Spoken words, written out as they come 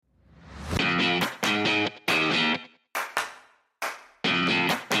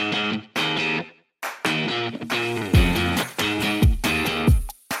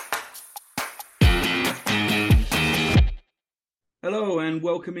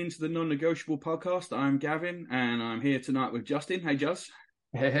welcome into the Non-Negotiable podcast. I'm Gavin, and I'm here tonight with Justin. Hey, Juz.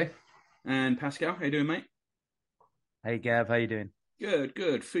 Hey, hey. And Pascal. How you doing, mate? Hey, Gav. How you doing? Good,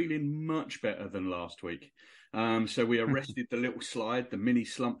 good. Feeling much better than last week. So we arrested the little slide, the mini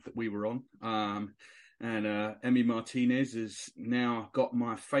slump that we were on. And Emi Martinez has now got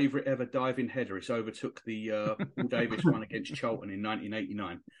my favourite ever diving header. It's overtook the Paul Davis one against Charlton in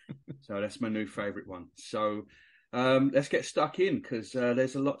 1989. So that's my new favourite one. So let's get stuck in because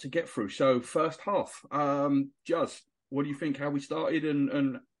there's a lot to get through. So first half, Juz, what do you think? How we started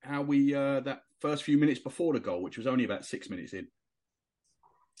and how we that first few minutes before the goal, which was only about 6 minutes in.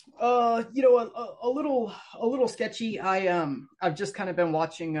 A little sketchy. I've just kind of been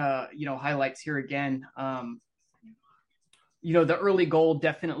watching highlights here again. The early goal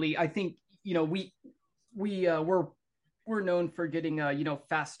definitely. I think we're known for getting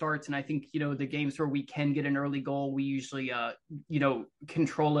fast starts, and I think the games where we can get an early goal, we usually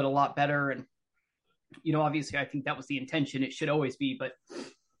control it a lot better. And obviously, I think that was the intention. It should always be, but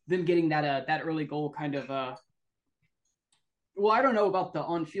them getting that early goal kind of. Well, I don't know about the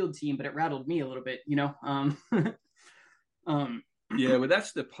on-field team, but it rattled me a little bit, Yeah, well,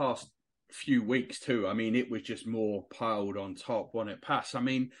 that's the past few weeks too. I mean, it was just more piled on top when it passed. I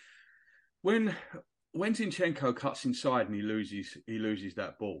mean, when Zinchenko cuts inside and he loses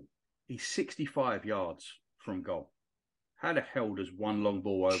that ball, he's 65 yards from goal. How the hell does one long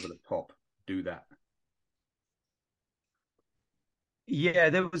ball over the top do that? Yeah,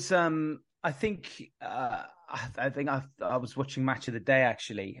 there was. I was watching Match of the Day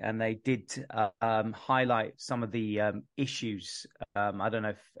actually, and they did highlight some of the issues. I don't know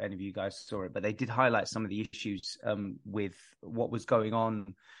if any of you guys saw it, but they did highlight some of the issues with what was going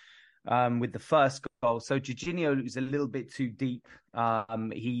on with the first goal. So Jorginho was a little bit too deep.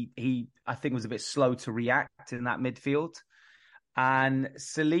 He I think was a bit slow to react in that midfield, and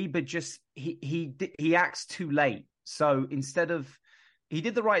Saliba just he acts too late. So instead of he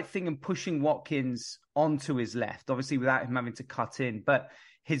did the right thing in pushing Watkins onto his left, obviously without him having to cut in. But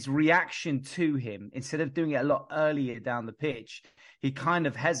his reaction to him, instead of doing it a lot earlier down the pitch, he kind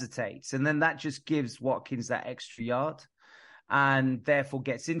of hesitates. And then that just gives Watkins that extra yard and therefore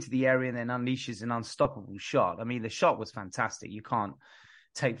gets into the area and then unleashes an unstoppable shot. I mean, the shot was fantastic. You can't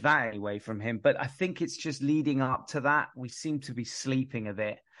take that away from him. But I think it's just leading up to that. We seem to be sleeping a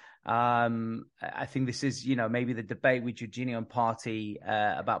bit. I think this is, maybe the debate with Jorginho and Partey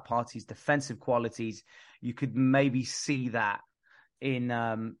about Partey's defensive qualities. You could maybe see that in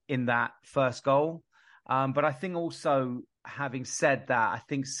that first goal. But I think also, having said that, I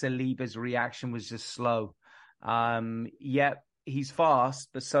think Saliba's reaction was just slow. He's fast,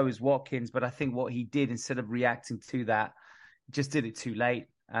 but so is Watkins. But I think what he did, instead of reacting to that, just did it too late,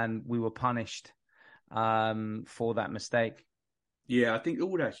 and we were punished for that mistake. Yeah, I think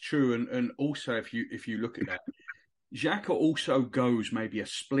all that's true, and also if you look at that, Xhaka also goes maybe a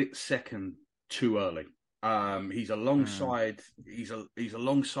split second too early. He's alongside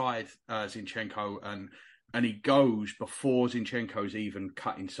Zinchenko, and he goes before Zinchenko's even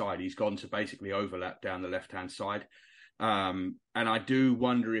cut inside. He's gone to basically overlap down the left hand side. And I do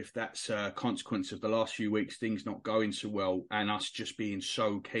wonder if that's a consequence of the last few weeks, things not going so well and us just being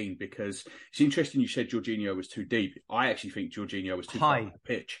so keen, because it's interesting you said Jorginho was too deep. I actually think Jorginho was too high on the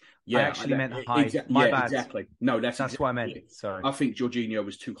pitch. Yeah, I actually meant high. My bad. Exactly. No, that's what I meant. Sorry. I think Jorginho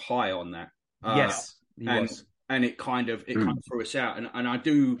was too high on that. Yes, he was. And it kind of threw us out. And I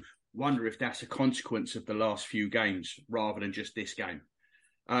do wonder if that's a consequence of the last few games rather than just this game.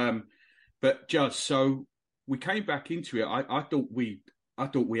 But just so we came back into it. I thought we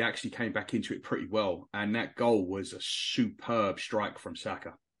actually came back into it pretty well, and that goal was a superb strike from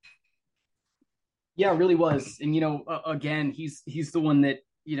Saka. Yeah, it really was. And again, he's the one that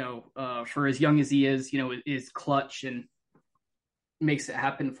for as young as he is clutch and makes it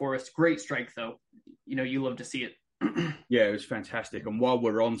happen for us. Great strike, though. You love to see it. Yeah, it was fantastic. And while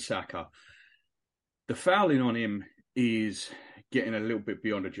we're on Saka, the fouling on him is getting a little bit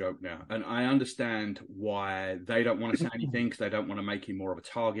beyond a joke now. And I understand why they don't want to say anything, because they don't want to make him more of a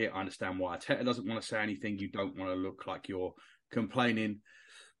target. I understand why Arteta doesn't want to say anything. You don't want to look like you're complaining.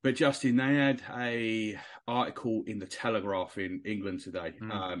 But Justin, they had a article in the Telegraph in England today.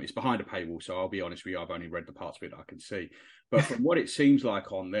 It's behind a paywall, so I'll be honest with you, I've only read the parts of it I can see. But from what it seems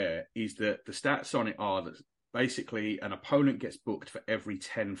like on there is that the stats on it are that basically an opponent gets booked for every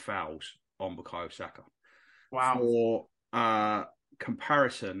 10 fouls on Bukayo Saka. Wow. For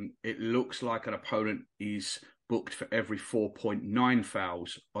comparison, it looks like an opponent is booked for every 4.9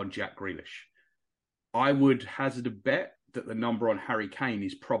 fouls on Jack Grealish. I would hazard a bet that the number on Harry Kane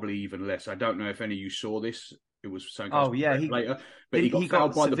is probably even less. I don't know if any of you saw this, It was something Oh yeah, later, but he got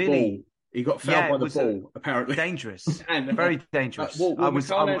fouled by the severely, ball. He got fouled by the ball, apparently. Dangerous, and, very dangerous. Well, I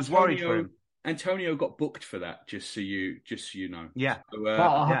was worried for him. Antonio got booked for that, just so you know. Yeah. So,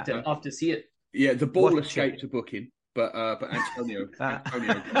 I'll have to see it. Yeah, the ball escaped a booking, but Antonio.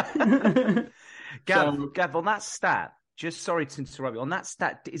 Gav, on that stat, just sorry to interrupt you. On that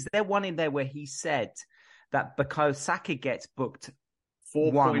stat, is there one in there where he said that because Saka gets booked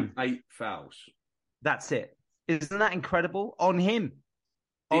 4.8 fouls? That's it. Isn't that incredible? On him.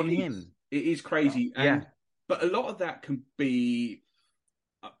 It is crazy. But a lot of that can be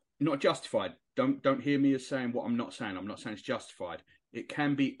not justified. Don't hear me as saying what I'm not saying. I'm not saying it's justified. It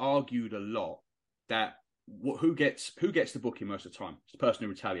can be argued a lot that who gets the booking most of the time? It's the person who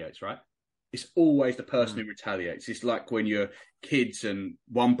retaliates, right? It's always the person who retaliates. It's like when you're kids and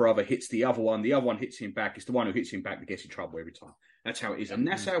one brother hits the other one hits him back. It's the one who hits him back that gets in trouble every time. That's how it is. And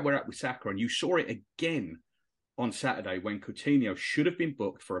that's how we're at with Saka. And you saw it again on Saturday when Coutinho should have been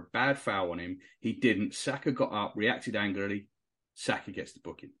booked for a bad foul on him. He didn't. Saka got up, reacted angrily. Saka gets the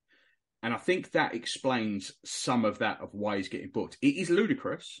booking. And I think that explains some of that of why he's getting booked. It is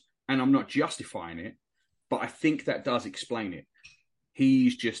ludicrous, and I'm not justifying it, but I think that does explain it.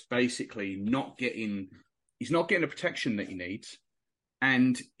 He's just basically not getting the protection that he needs,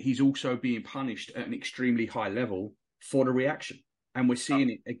 and he's also being punished at an extremely high level for the reaction. And we're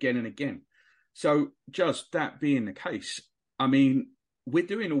seeing it again and again. So just that being the case, I mean, we're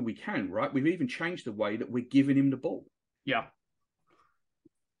doing all we can, right? We've even changed the way that we're giving him the ball. Yeah.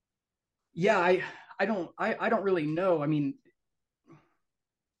 Yeah, I don't really know. I mean,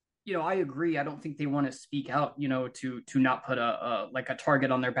 I agree. I don't think they want to speak out, to not put a target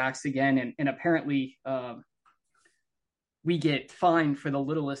on their backs again. And apparently we get fined for the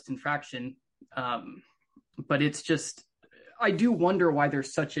littlest infraction. But it's just, I do wonder why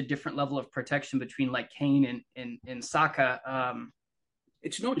there's such a different level of protection between like Kane and Saka.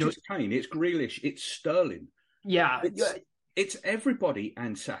 It's not just Kane, it's Grealish, it's Sterling. Yeah. It's everybody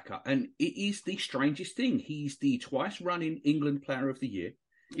and Saka. And it is the strangest thing. He's the twice running England Player of the Year.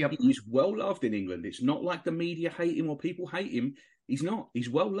 Yep. He's well loved in England. It's not like the media hate him or people hate him. He's not. He's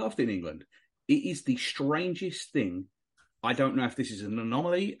well loved in England. It is the strangest thing. I don't know if this is an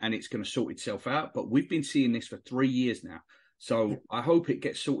anomaly and it's going to sort itself out, but we've been seeing this for 3 years now. So I hope it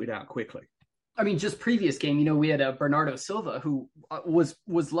gets sorted out quickly. I mean, just previous game, we had Bernardo Silva, who was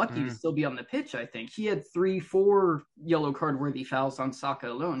lucky to still be on the pitch, I think. He had 3-4 yellow card-worthy fouls on Saka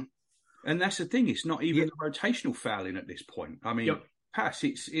alone. And that's the thing. It's not even a rotational fouling at this point. I mean, pass.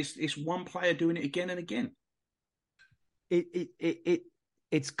 It's one player doing it again and again.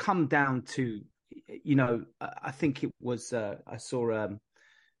 It's come down to, I think it was, I saw,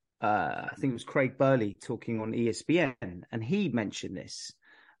 I think it was Craig Burley talking on ESPN, and he mentioned this.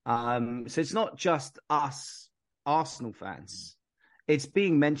 So it's not just us Arsenal fans. It's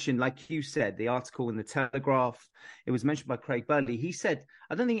being mentioned, like you said, the article in the Telegraph, it was mentioned by Craig Burley. He said,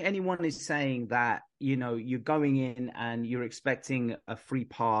 I don't think anyone is saying that, you're going in and you're expecting a free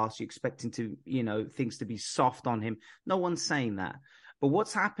pass, you're expecting to, things to be soft on him. No one's saying that. But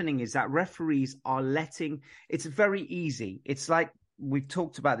what's happening is that referees are it's very easy. It's like, we've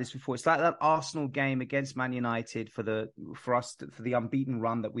talked about this before. It's like that Arsenal game against Man United for the unbeaten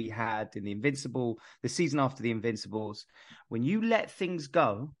run that we had in the season after the Invincibles. When you let things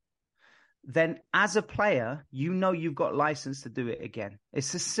go, then as a player, you've got license to do it again.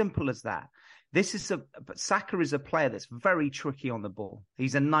 It's as simple as that. But Saka is a player that's very tricky on the ball.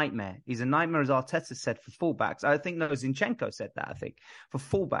 He's a nightmare. He's a nightmare, as Arteta said, for fullbacks. I think Zinchenko said that, for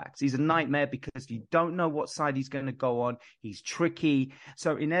fullbacks. He's a nightmare because you don't know what side he's going to go on. He's tricky.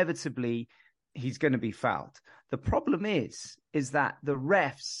 So inevitably, he's going to be fouled. The problem is that the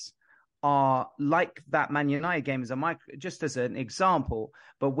refs are like that Man United game just as an example.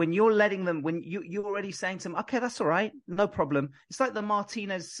 But when you're letting them, when you're already saying to them, okay, that's all right, no problem. It's like the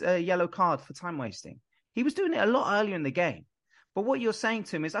Martinez yellow card for time wasting. He was doing it a lot earlier in the game. But what you're saying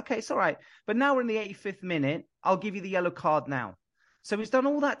to him is, okay, it's all right. But now we're in the 85th minute. I'll give you the yellow card now. So he's done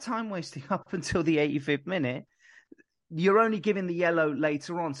all that time wasting up until the 85th minute. You're only giving the yellow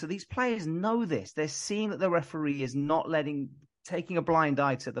later on. So these players know this. They're seeing that the referee is not taking a blind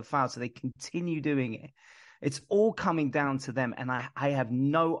eye to the foul, so they continue doing it. It's all coming down to them, and I have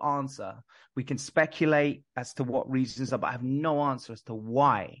no answer. We can speculate as to what reasons are, but I have no answer as to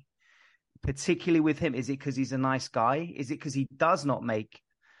why. Particularly with him, is it because he's a nice guy? Is it because he does not make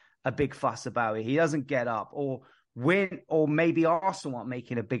a big fuss about it? He doesn't get up, or or maybe Arsenal aren't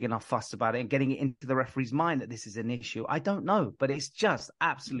making a big enough fuss about it and getting it into the referee's mind that this is an issue. I don't know, but it's just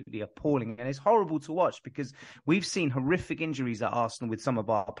absolutely appalling. And it's horrible to watch because we've seen horrific injuries at Arsenal with some of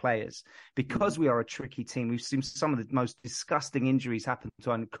our players. Because we are a tricky team, we've seen some of the most disgusting injuries happen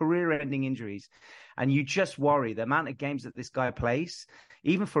to us, career-ending injuries. And you just worry the amount of games that this guy plays.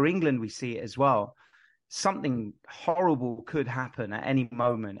 Even for England, we see it as well. Something horrible could happen at any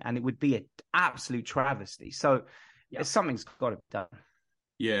moment, and it would be an absolute travesty. So something's got to be done.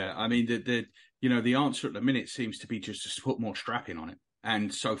 Yeah, I mean, the answer at the minute seems to be just to put more strapping on it.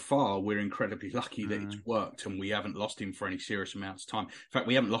 And so far, we're incredibly lucky that it's worked and we haven't lost him for any serious amounts of time. In fact,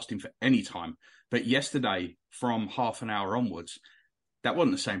 we haven't lost him for any time. But yesterday, from half an hour onwards, that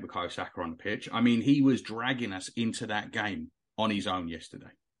wasn't the same Bukayo Saka on the pitch. I mean, he was dragging us into that game on his own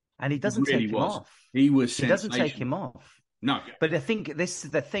yesterday. And he doesn't take him off. He was sensational. He doesn't take him off. No. But I think this is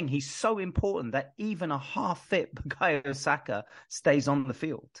the thing. He's so important that even a half-fit Bukayo Saka stays on the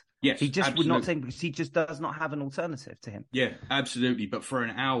field. Yes, he just absolutely. would not take because he just does not have an alternative to him. Yeah, absolutely. But for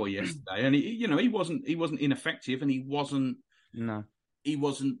an hour yesterday, and he wasn't ineffective, and he wasn't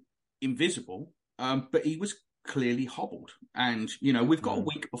invisible, but he was clearly hobbled. And we've got a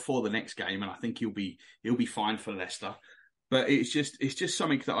week before the next game, and I think he'll be fine for Leicester. But it's just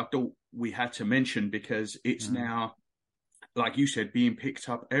something that I thought we had to mention because it's now, like you said, being picked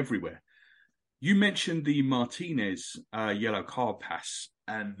up everywhere. You mentioned the Martinez yellow card pass,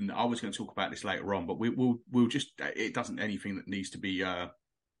 and I was going to talk about this later on, but we'll just, it doesn't anything that needs to be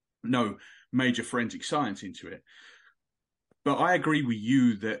no major forensic science into it. But I agree with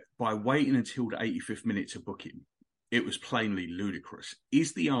you that by waiting until the 85th minute to book him, it was plainly ludicrous.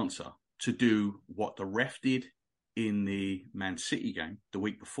 Is the answer to do what the ref did in the Man City game the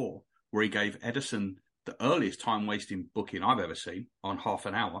week before, where he gave Ederson the earliest time-wasting booking I've ever seen on half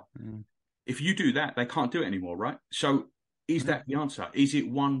an hour? If you do that, they can't do it anymore, right? So is that the answer? Is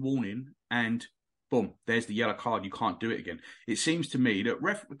it one warning and boom, there's the yellow card, you can't do it again? It seems to me that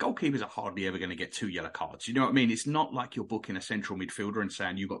goalkeepers are hardly ever going to get 2 yellow cards. You know what I mean? It's not like you're booking a central midfielder and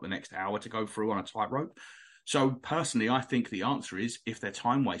saying you've got the next hour to go through on a tightrope. So personally, I think the answer is if they're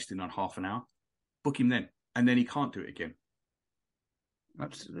time-wasting on half an hour, book him then. And then he can't do it again.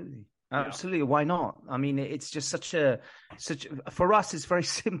 Absolutely. Why not? I mean, it's just such for us, it's very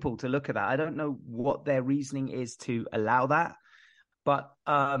simple to look at that. I don't know what their reasoning is to allow that, but,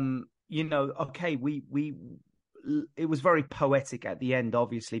 okay, it was very poetic at the end,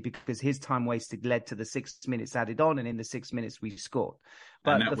 obviously, because his time wasted led to the 6 minutes added on. And in the 6 minutes we scored.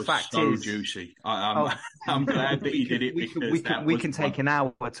 But and that the was fact so is, juicy. I'm glad that he did it. We can take an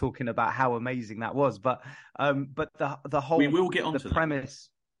hour talking about how amazing that was. But the whole, we will get on the to premise.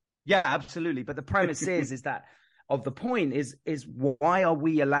 Yeah, absolutely. But the premise is that of the point is why are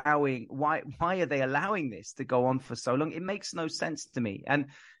they allowing this to go on for so long? It makes no sense to me. And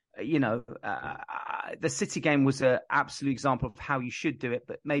the City game was an absolute example of how you should do it,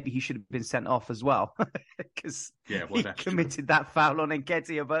 but maybe he should have been sent off as well because he committed that foul on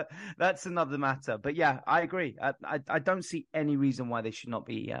Nketiah, but that's another matter. But yeah, I agree. I don't see any reason why they should not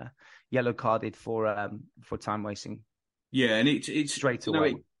be yellow carded for time wasting. Yeah, and it's straight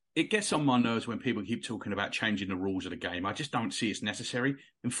away. It gets on my nerves when people keep talking about changing the rules of the game. I just don't see it's necessary.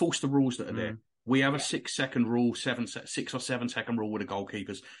 Enforce the rules that are there. We have a 6 second rule, 6 or 7 second rule with the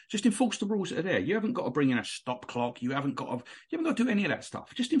goalkeepers. Just enforce the rules that are there. You haven't got to bring in a stop clock. You haven't got to do any of that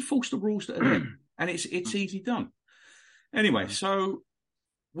stuff. Just enforce the rules that are there, and it's easy done. Anyway, so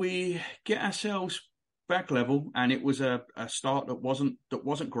we get ourselves back level, and it was a start that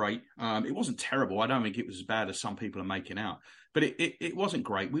wasn't great. It wasn't terrible. I don't think it was as bad as some people are making out, but it wasn't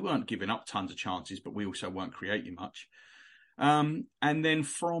great. We weren't giving up tons of chances, but we also weren't creating much. And then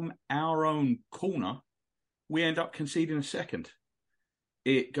from our own corner, we end up conceding a second.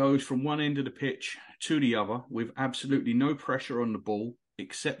 It goes from one end of the pitch to the other with absolutely no pressure on the ball,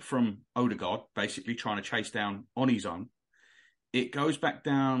 except from Odegaard, basically trying to chase down on his own. It goes back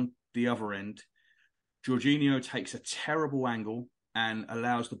down the other end. Jorginho takes a terrible angle and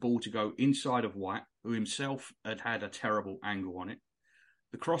allows the ball to go inside of White, who himself had a terrible angle on it.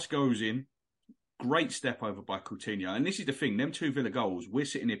 The cross goes in. Great step over by Coutinho. And this is the thing, them 2 Villa goals, we're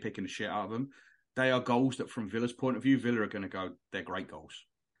sitting here picking the shit out of them. They are goals that from Villa's point of view, Villa are going to go, they're great goals.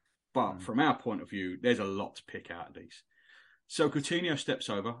 But from our point of view, there's a lot to pick out of these. So Coutinho steps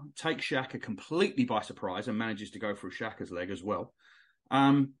over, takes Xhaka completely by surprise and manages to go through Xhaka's leg as well.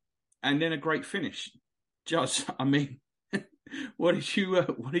 And then a great finish. Just, I mean, what did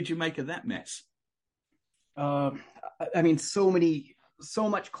you make of that mess? I mean, so many so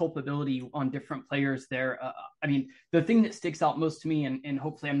much culpability on different players there. I mean, the thing that sticks out most to me, and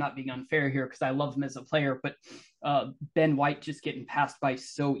hopefully I'm not being unfair here because I love him as a player, but Ben White just getting passed by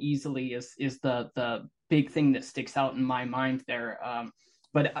so easily is the big thing that sticks out in my mind there.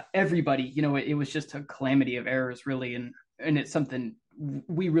 But everybody, it was just a calamity of errors, really, and it's something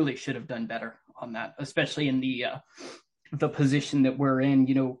we really should have done better on that, especially in the position that we're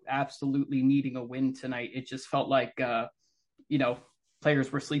in, absolutely needing a win tonight. It just felt like,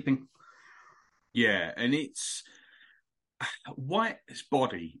 players were sleeping. Yeah, and White's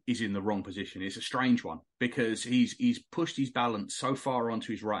body is in the wrong position. It's a strange one because he's pushed his balance so far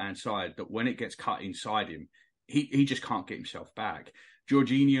onto his right-hand side that when it gets cut inside him, he just can't get himself back.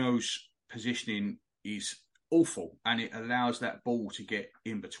 Jorginho's positioning is awful, and it allows that ball to get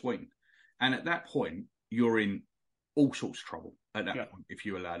in between. And at that point, you're in all sorts of trouble at that point if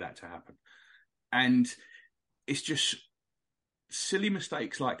you allow that to happen. And it's just silly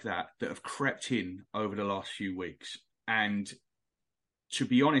mistakes like that have crept in over the last few weeks. And to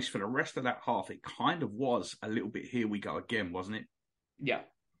be honest, for the rest of that half, it kind of was a little bit here we go again, wasn't it? Yeah.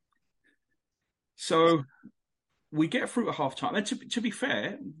 So we get through a half time. And to be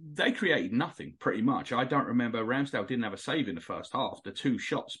fair, they created nothing pretty much. I don't remember. Ramsdale didn't have a save in the first half. The two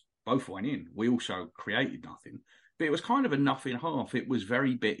shots both went in. We also created nothing. But it was kind of a nothing half. It was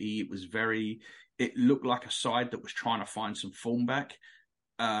very bitty. It looked like a side that was trying to find some form back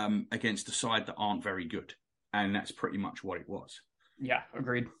against a side that aren't very good. And that's pretty much what it was. Yeah,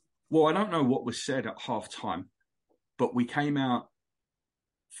 agreed. Well, I don't know what was said at half time, but we came out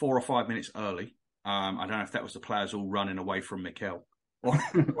 4 or 5 minutes early. I don't know if that was the players all running away from Mikel,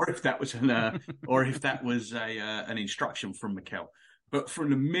 or if that was an instruction from Mikel. But from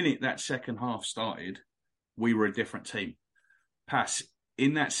the minute that second half started, we were a different team. Pass,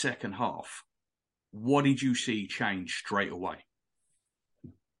 in that second half, what did you see change straight away?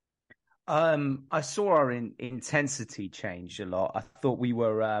 I saw our intensity change a lot. I thought we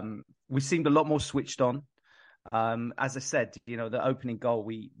seemed a lot more switched on. As I said, the opening goal,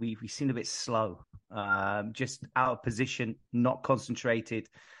 we seemed a bit slow, just out of position, not concentrated,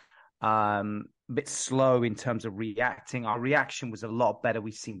 a bit slow in terms of reacting. Our reaction was a lot better.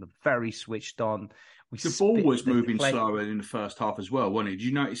 We seemed very switched on. The ball was moving slower in the first half as well, wasn't it? Did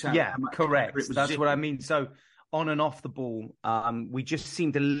you notice that? Yeah, correct. That's what I mean. So on and off the ball, we just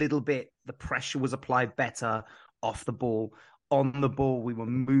seemed a little bit, the pressure was applied better off the ball. On the ball, we were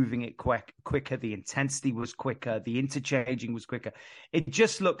moving it quicker. The intensity was quicker. The interchanging was quicker. It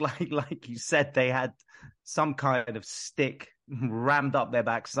just looked like you said, they had some kind of stick rammed up their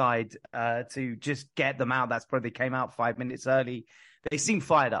backside to just get them out. That's probably they came out 5 minutes early. They seemed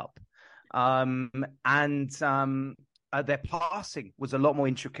fired up. Their passing was a lot more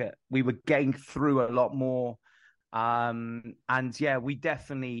intricate. We were getting through a lot more. We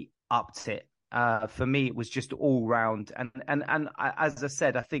definitely upped it. For me, it was just all round. And as I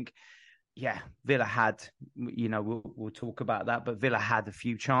said, I think, Villa had, we'll talk about that, but Villa had a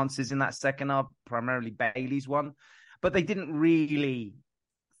few chances in that second half, primarily Bailey's one, but they didn't really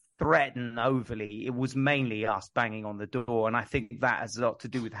threaten overly. It was mainly us banging on the door. And I think that has a lot to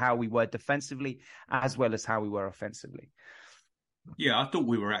do with how we were defensively as well as how we were offensively. Yeah, I thought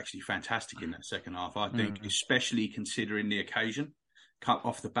we were actually fantastic in that second half. I think, especially considering the occasion, cut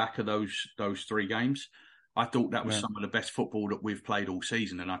off the back of those 3 games, I thought that was some of the best football that we've played all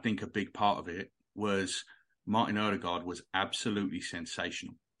season. And I think a big part of it was Martin Odegaard was absolutely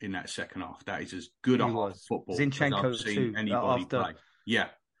sensational in that second half. That is as good a half of football as I've seen anybody play. Yeah.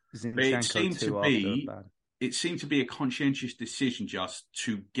 But it seemed to be a conscientious decision just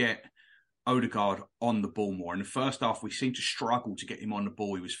to get Odegaard on the ball more. In the first half, we seemed to struggle to get him on the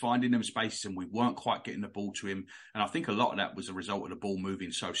ball. He was finding them spaces and we weren't quite getting the ball to him. And I think a lot of that was a result of the ball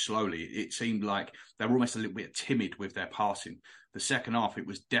moving so slowly. It seemed like they were almost a little bit timid with their passing. The second half, it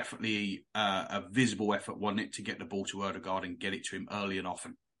was definitely a visible effort, wasn't it, to get the ball to Odegaard and get it to him early and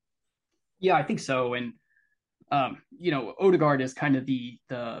often. Yeah, I think so. And Odegaard is kind of the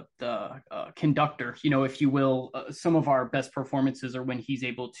conductor, if you will. Some of our best performances are when he's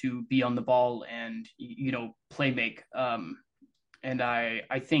able to be on the ball and, play make. And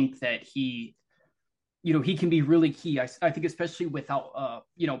I think that he can be really key. I think especially without,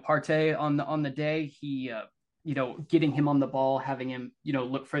 Partey on the day, he, getting him on the ball, having him,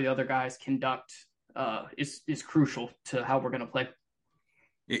 look for the other guys, conduct is crucial to how we're going to play.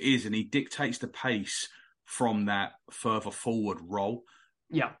 It is, and he dictates the pace from that further forward role.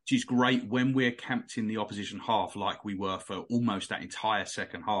 Yeah. Which is great when we're camped in the opposition half like we were for almost that entire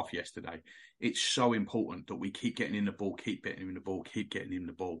second half yesterday. It's so important that we keep getting in the ball, keep getting him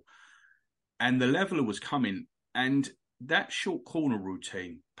the ball. And the leveller was coming. And that short corner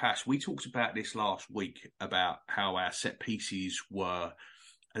routine, Pass, we talked about this last week about how our set pieces were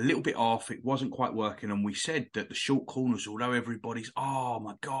a little bit off. It wasn't quite working. And we said that the short corners, although everybody's, oh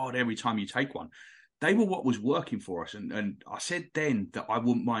my God, every time you take one, they were what was working for us. And I said then that I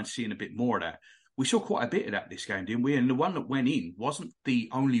wouldn't mind seeing a bit more of that. We saw quite a bit of that this game, didn't we? And the one that went in wasn't the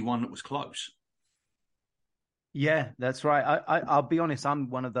only one that was close. Yeah, that's right. I'll be honest. I'm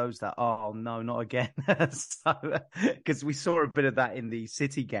one of those that, oh no, not again. Because we saw a bit of that in the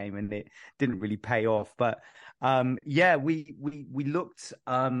City game and it didn't really pay off. But yeah, we looked.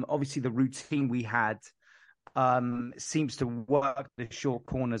 Obviously, the routine we had seems to work the short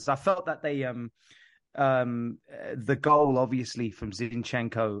corners. I felt that they the goal obviously from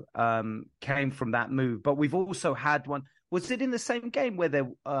Zinchenko came from that move, but we've also had one. Was it in the same game where there?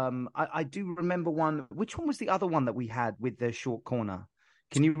 I do remember one. Which one was the other one that we had with the short corner?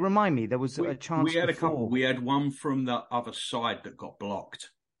 Can you remind me? There was a chance. We had before. a couple. We had one from the other side that got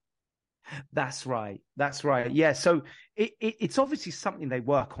blocked. That's right. That's right. Yeah. So it's obviously something they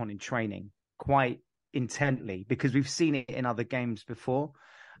work on in training quite intently because we've seen it in other games before.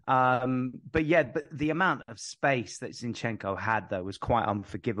 But the amount of space that Zinchenko had though was quite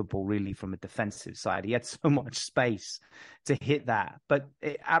unforgivable, really, from a defensive side. He had so much space to hit that. But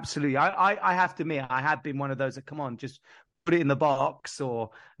absolutely, I have to admit, I have been one of those that, come on, just put it in the box,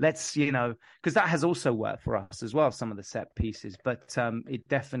 or let's, because that has also worked for us as well, some of the set pieces. But it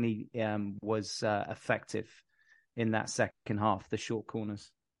definitely was effective in that second half, the short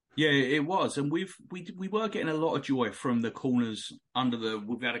corners. Yeah, it was, and we were getting a lot of joy from the corners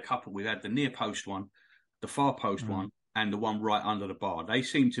we've had a couple. We've had the near post one, the far post one, and the one right under the bar. They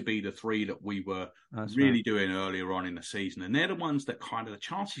seem to be the three that we were doing earlier on in the season, and they're the ones that kind of the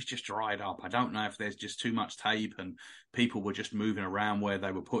chances just dried up. I don't know if there's just too much tape and people were just moving around where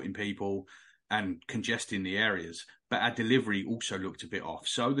they were putting people and congesting the areas, but our delivery also looked a bit off.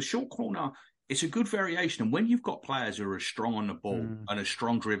 So the short corner, it's a good variation. And when you've got players who are as strong on the ball and as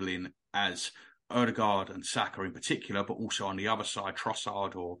strong dribbling as Odegaard and Saka in particular, but also on the other side,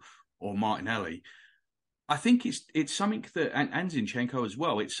 Trossard or Martinelli, I think it's something that, and Zinchenko as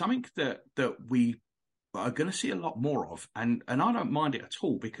well, it's something that we are going to see a lot more of. And I don't mind it at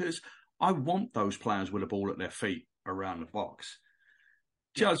all because I want those players with the ball at their feet around the box.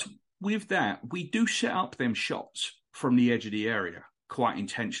 Just with that, we do set up them shots from the edge of the area quite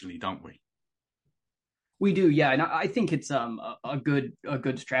intentionally, don't we? We do, yeah, and I think it's a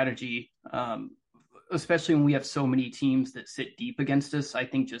good strategy, especially when we have so many teams that sit deep against us. I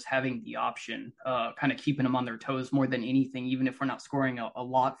think just having the option, kind of keeping them on their toes more than anything, even if we're not scoring a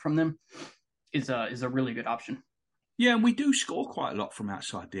lot from them, is a really good option. Yeah, and we do score quite a lot from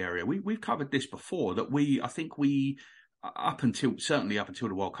outside the area. We've covered this before that I think up until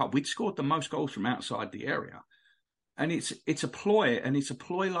the World Cup, we'd scored the most goals from outside the area. And it's a ploy,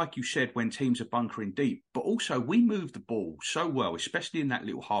 like you said, when teams are bunkering deep. But also, we move the ball so well, especially in that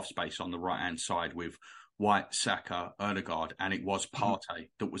little half space on the right-hand side with White, Saka, Odegaard, and it was Partey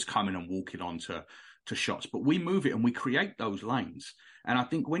that was coming and walking on to shots. But we move it and we create those lanes. And I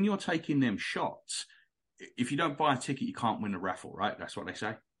think when you're taking them shots, if you don't buy a ticket, you can't win the raffle, right? That's what they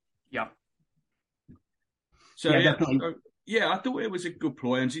say. Yeah. So, definitely. Yeah, I thought it was a good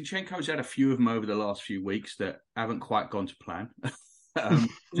ploy, and Zinchenko's had a few of them over the last few weeks that haven't quite gone to plan,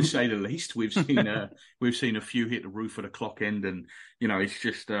 to say the least. We've seen a few hit the roof of the clock end, and it's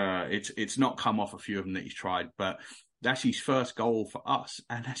just it's not come off a few of them that he's tried. But that's his first goal for us,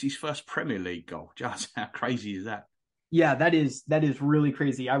 and that's his first Premier League goal. Just how crazy is that? Yeah, that is really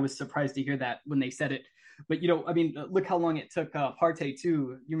crazy. I was surprised to hear that when they said it. But, look how long it took Partey,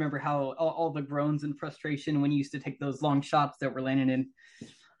 too. You remember how all the groans and frustration when he used to take those long shots that were landing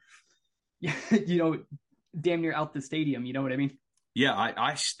in, damn near out the stadium. You know what I mean? Yeah,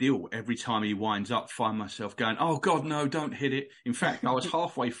 I still, every time he winds up, find myself going, oh, God, no, don't hit it. In fact, I was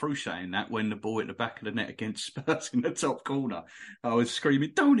halfway through saying that when the ball hit the back of the net against Spurs in the top corner. I was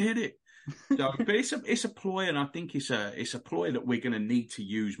screaming, don't hit it. So, but it's a ploy, and I think it's a ploy that we're going to need to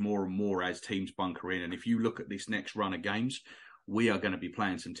use more and more as teams bunker in. And if you look at this next run of games, we are going to be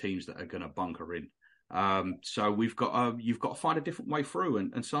playing some teams that are going to bunker in. So you've got to find a different way through,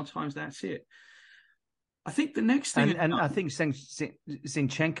 and sometimes that's it. I think the next thing, and I think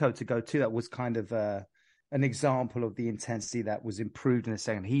Zinchenko to go to that was kind of an example of the intensity that was improved in the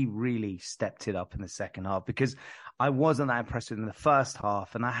second. He really stepped it up in the second half because I wasn't that impressed with him in the first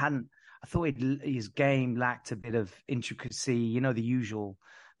half, and I thought his game lacked a bit of intricacy, the usual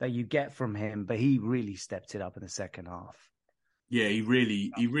that you get from him, but he really stepped it up in the second half. Yeah, he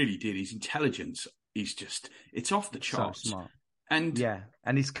really did. His intelligence is it's off the charts. So smart.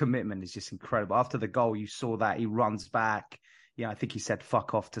 And his commitment is just incredible. After the goal, you saw that he runs back. Yeah, I think he said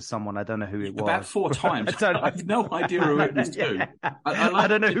 "fuck off" to someone. I don't know who it was. About 4 times. I have no idea who it was to. I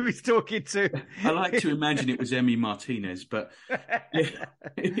don't know who he's talking to. I like to imagine it was Emi Martinez, but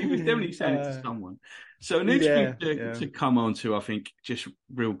he was definitely saying it to someone. So next thing to come on to, I think, just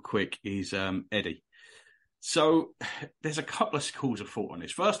real quick, is Eddie. So there's a couple of schools of thought on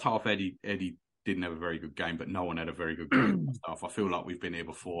this. First half, Eddie didn't have a very good game, but no one had a very good game. I feel like we've been here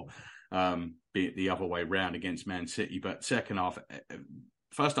before, be it the other way round against Man City. But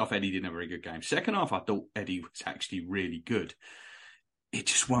first half, Eddie didn't have a very good game. Second half, I thought Eddie was actually really good. It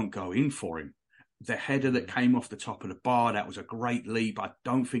just won't go in for him. The header that came off the top of the bar, that was a great leap. I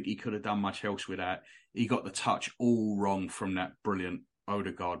don't think he could have done much else with that. He got the touch all wrong from that brilliant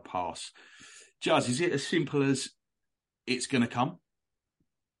Odegaard pass. Juz, is it as simple as it's going to come?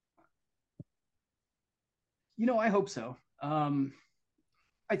 I hope so.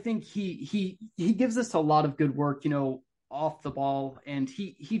 I think he gives us a lot of good work, off the ball, and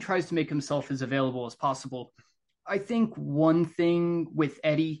he tries to make himself as available as possible. I think one thing with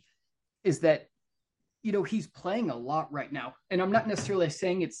Eddie is that, he's playing a lot right now, and I'm not necessarily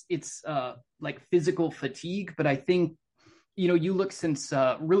saying it's like physical fatigue, but I think, you look since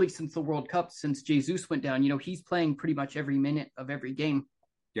the World Cup, since Jesus went down, he's playing pretty much every minute of every game.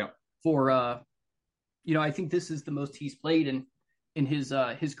 Yeah. For I think this is the most he's played in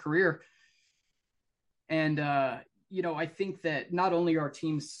his career. And, I think that not only are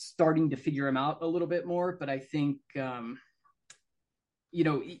teams starting to figure him out a little bit more, but I think,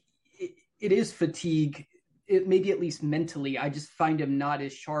 it is fatigue. It maybe at least mentally, I just find him not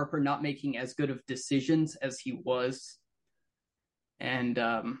as sharp or not making as good of decisions as he was. And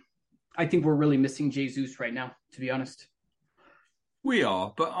I think we're really missing Jesus right now, to be honest. We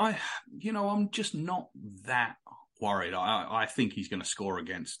are, but I'm just not that worried. I think he's going to score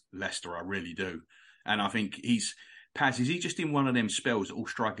against Leicester. I really do. And I think is he just in one of them spells that all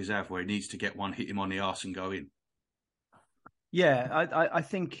strikers have where he needs to get one, hit him on the arse and go in? Yeah, I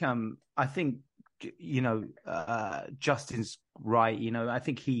think Justin's right. I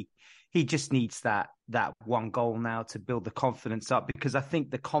think he just needs that one goal now to build the confidence up, because I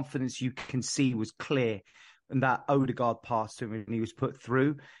think the confidence you can see was clear and that Odegaard pass to him and he was put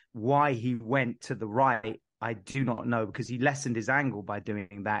through. Why he went to the right, I do not know, because he lessened his angle by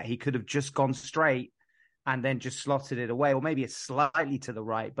doing that. He could have just gone straight and then just slotted it away, or maybe it's slightly to the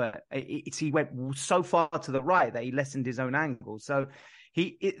right, but he went so far to the right that he lessened his own angle. So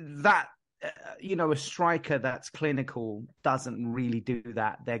a striker that's clinical doesn't really do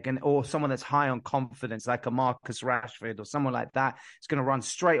that. Or someone that's high on confidence, like a Marcus Rashford or someone like that, is going to run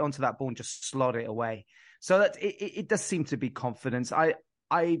straight onto that ball and just slot it away. So that it does seem to be confidence.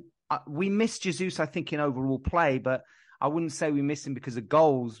 We miss Jesus, I think, in overall play, but I wouldn't say we miss him because of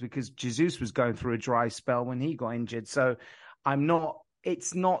goals, because Jesus was going through a dry spell when he got injured. So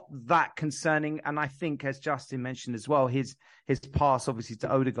it's not that concerning. And I think, as Justin mentioned as well, his pass obviously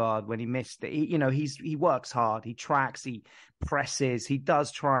to Odegaard when he missed it, he works hard, he tracks, he presses, he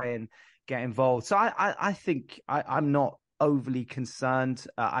does try and get involved. So I think I'm not overly concerned.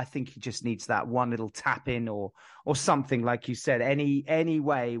 I think he just needs that one little tap in or something, like you said, any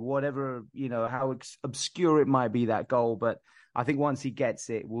way, whatever, how obscure it might be, that goal. But I think once he gets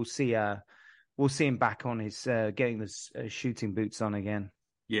it, we'll see him back on his getting the shooting boots on again.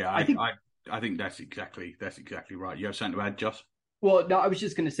 Yeah, I think that's exactly right. You have something to add, Joss? Well, no, I was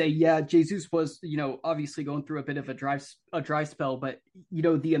just going to say, yeah, Jesus was, obviously going through a bit of a dry spell, but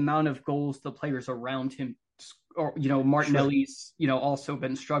the amount of goals the players around him, or Martinelli's, also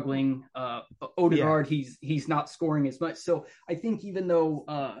been struggling. Odegaard, he's not scoring as much. So I think even though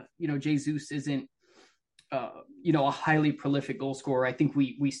Jesus isn't a highly prolific goal scorer, I think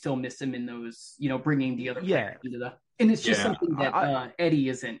we still miss him in those, bringing the other players into the. And it's just something that Eddie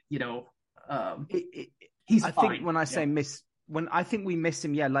isn't. He's I fine. Think when I say miss. When I think we miss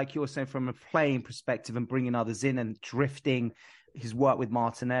him, like you're saying, from a playing perspective and bringing others in and drifting, his work with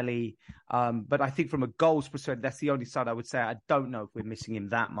Martinelli. But I think from a goals perspective, that's the only side I would say I don't know if we're missing him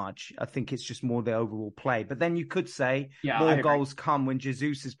that much. I think it's just more the overall play. But then you could say more goals come when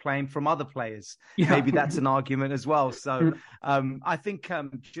Jesus is playing from other players. Yeah. Maybe that's an argument as well. So I think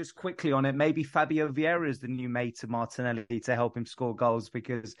just quickly on it, maybe Fabio Vieira is the new mate to Martinelli to help him score goals,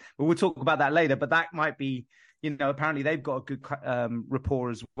 because we'll talk about that later. But that might be, apparently they've got a good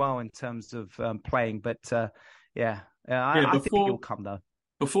rapport as well in terms of playing. But I think it'll come though.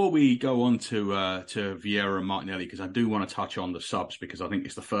 Before we go on to Vieira and Martinelli, because I do want to touch on the subs, because I think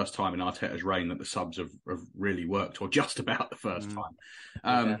it's the first time in Arteta's reign that the subs have really worked, or just about the first time.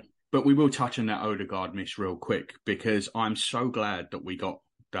 But we will touch on that Odegaard miss real quick, because I'm so glad that we got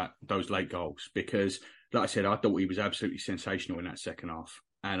those late goals, because, like I said, I thought he was absolutely sensational in that second half.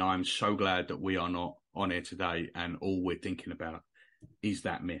 And I'm so glad that we are not on here today and all we're thinking about is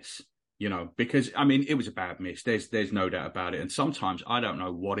that miss. You know, because, I mean, it was a bad miss. There's no doubt about it. And sometimes I don't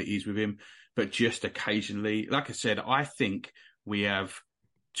know what it is with him, but just occasionally, like I said, I think we have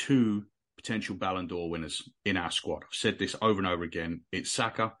two potential Ballon d'Or winners in our squad. I've said this over and over again. It's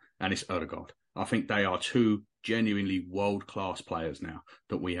Saka and it's Odegaard. I think they are two genuinely world-class players now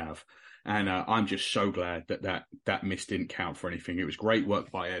that we have. And I'm just so glad that miss didn't count for anything. It was great work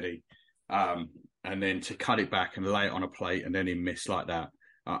by Eddie. And then to cut it back and lay it on a plate and then he miss like that,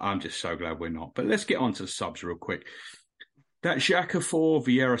 I'm just so glad we're not. But let's get on to the subs real quick. That Xhaka for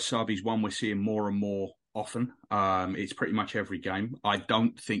Vieira sub is one we're seeing more and more often. It's pretty much every game. I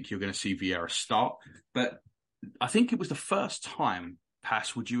don't think you're going to see Vieira start, but I think it was the first time,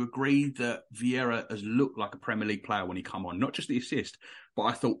 Pass, would you agree that Vieira has looked like a Premier League player when he come on? Not just the assist, but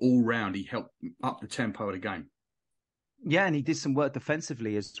I thought all round he helped up the tempo of the game. Yeah, and he did some work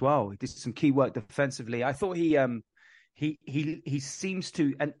defensively as well. He did some key work defensively. I thought he seems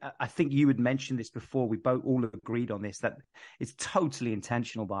to, and I think you had mentioned this before. We both all agreed on this, that it's totally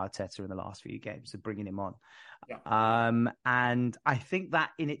intentional by Arteta in the last few games of bringing him on. Yeah. And I think that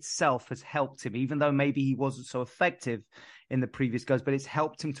in itself has helped him, even though maybe he wasn't so effective in the previous goals, but it's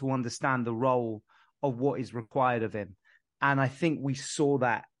helped him to understand the role of what is required of him. And I think we saw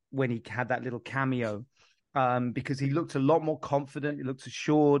that when he had that little cameo, because he looked a lot more confident. He looked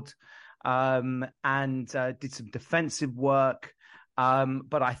assured. And did some defensive work.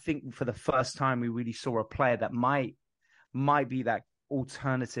 But I think for the first time, we really saw a player that might be that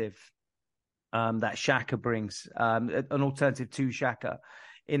alternative that Xhaka brings, an alternative to Xhaka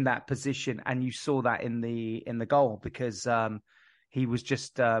in that position. And you saw that in the goal, because he was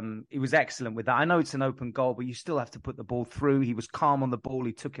just he was excellent with that. I know it's an open goal, but you still have to put the ball through. He was calm on the ball.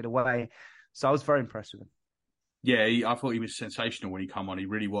 He took it away. So I was very impressed with him. Yeah, I thought he was sensational when he come on. He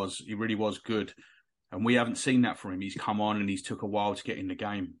really was good. And we haven't seen that from him. He's come on and he's took a while to get in the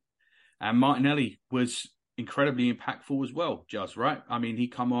game. And Martinelli was incredibly impactful as well, Juz, right? I mean, he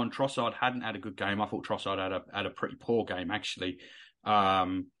come on. Trossard hadn't had a good game. I thought Trossard had a pretty poor game, actually.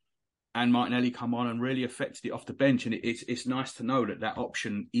 And Martinelli come on and really affected it off the bench. And it's nice to know that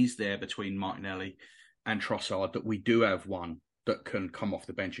option is there between Martinelli and Trossard, that we do have one that can come off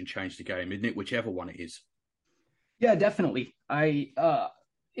the bench and change the game, isn't it? Whichever one it is. Yeah, definitely.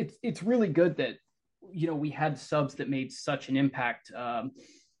 It's really good that, you know, we had subs that made such an impact.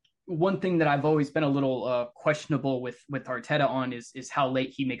 One thing that I've always been a little questionable with Arteta on is how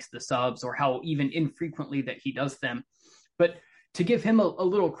late he makes the subs, or how even infrequently that he does them. But to give him a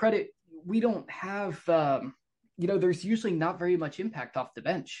little credit, we don't have, there's usually not very much impact off the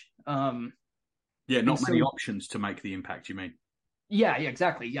bench. Not many options to make the impact, you mean? Yeah,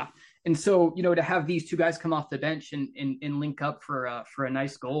 exactly. Yeah. And so, you know, to have these two guys come off the bench and link up for a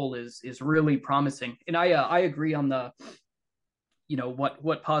nice goal is really promising. And I agree on the, you know,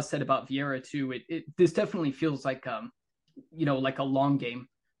 what Paz said about Vieira too. This definitely feels like like a long game,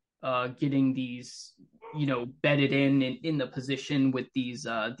 getting these, you know, bedded in the position with these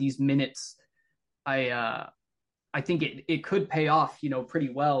minutes. I think it could pay off, you know, pretty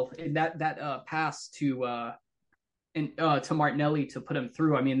well. And that pass to Martinelli to put him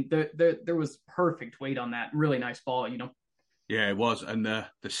through. I mean, there was perfect weight on that. Really nice ball, you know. Yeah, it was, and the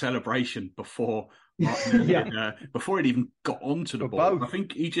celebration before Martinelli, before it even got onto the ball, both. I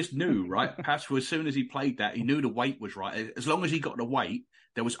think he just knew, right? Pass, as soon as he played that, he knew the weight was right. As long as he got the weight,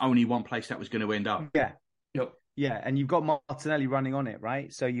 there was only one place that was going to end up. Yeah, yep. Yeah, and you've got Martinelli running on it,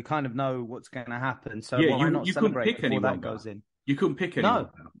 right? So you kind of know what's going to happen. So yeah, why not you celebrate couldn't pick before anyone that goes in? You couldn't pick anyone.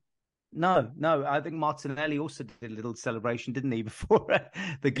 No. I think Martinelli also did a little celebration, didn't he, before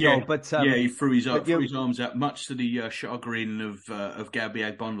the goal? Yeah, but he threw his arms out, much to the chagrin of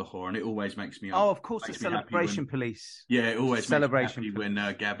Gabi Agbonlahor, and it always makes me. Oh, of course, the celebration police. Yeah, it always celebration makes me happy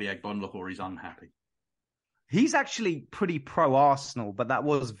when Gabi Agbonlahor is unhappy. He's actually pretty pro Arsenal, but that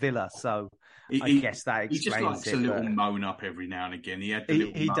was Villa, so I guess that explains it. He just likes a little moan up every now and again. He had the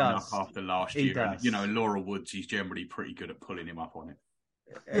little moan up after last year, and you know, Laura Woods, he's generally pretty good at pulling him up on it.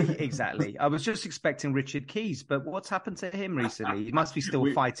 Exactly. I was just expecting Richard Keys, but what's happened to him recently? He must be still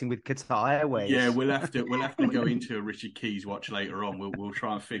fighting with Qatar Airways. Yeah, we'll have to go into a Richard Keys watch later on. We'll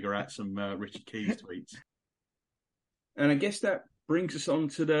try and figure out some Richard Keys tweets. And I guess that brings us on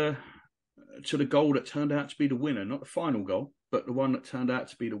to the goal that turned out to be the winner, not the final goal, but the one that turned out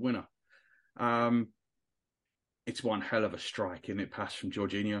to be the winner. It's one hell of a strike, isn't it? Pass from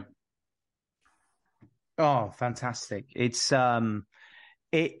Jorginho. Oh, fantastic! It's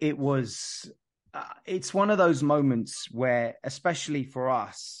It was. It's one of those moments where, especially for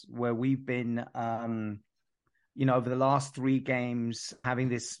us, where we've been, over the last 3 games, having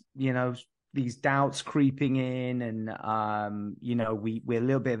this, these doubts creeping in, and we're a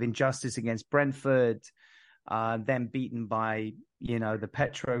little bit of injustice against Brentford, then beaten by the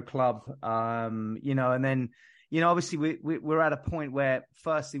Petro Club, and then obviously we're at a point where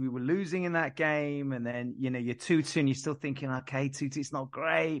firstly we were losing in that game, and then you're 2-2 and you're still thinking, okay, 2-2 it's not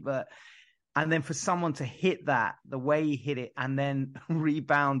great, and then for someone to hit that the way he hit it and then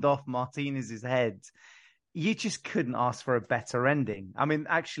rebound off Martinez's head, you just couldn't ask for a better ending. I mean,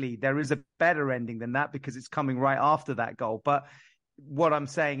 actually, there is a better ending than that because it's coming right after that goal. But what I'm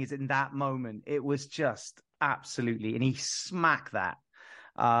saying is, in that moment, it was just absolutely, and he smacked that.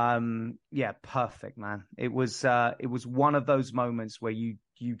 Perfect, man. It was one of those moments where you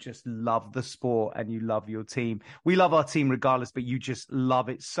just love the sport and you love your team. We love our team regardless, but you just love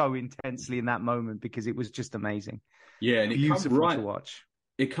it so intensely in that moment because it was just amazing. Yeah, and beautiful to watch.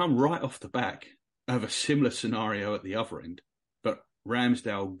 It come right off the back of a similar scenario at the other end, but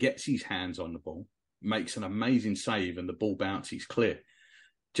Ramsdale gets his hands on the ball, makes an amazing save, and the ball bounces clear.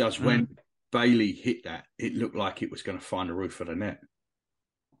 Just when Bailey hit that, it looked like it was going to find the roof of the net.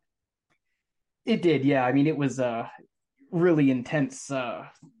 It did, yeah. I mean, it was really intense. Sorry,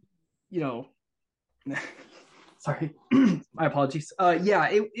 my apologies.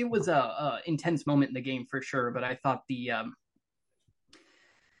 It was a intense moment in the game for sure. But I thought the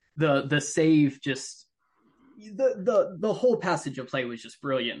save, just the whole passage of play was just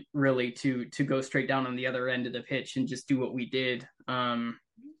brilliant. Really, to go straight down on the other end of the pitch and just do what we did.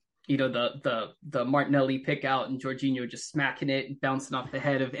 The Martinelli pick out and Jorginho just smacking it, bouncing off the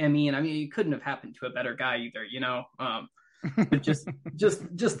head of Emmy, and I mean, it couldn't have happened to a better guy either, But just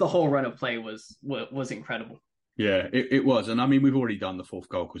the whole run of play was incredible. Yeah, it was, and I mean, we've already done the 4th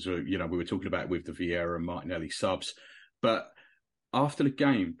goal because we were talking about it with the Vieira and Martinelli subs, but after the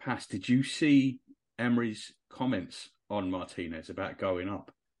game, Pass, did you see Emery's comments on Martinez about going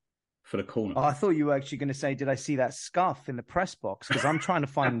up for the corner? Oh, I thought you were actually going to say, did I see that scuff in the press box? Because I'm trying to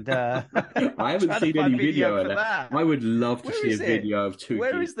find... I haven't seen any video of that. I would love to see a video of two.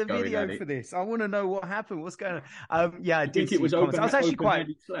 Where is the video for this? I want to know what happened. What's going on? I did think it was open. I was actually quite...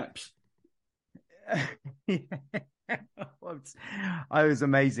 slaps. I was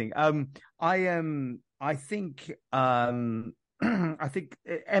amazing. I think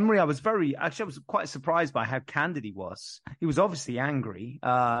Emery, I was quite surprised by how candid he was. He was obviously angry,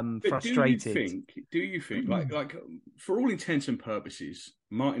 frustrated. Do you think, like for all intents and purposes,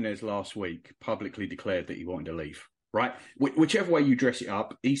 Martinez last week publicly declared that he wanted to leave, right? Whichever way you dress it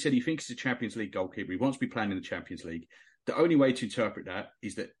up, he said he thinks he's a Champions League goalkeeper. He wants to be playing in the Champions League. The only way to interpret that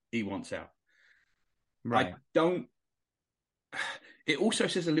is that he wants out. Right. It also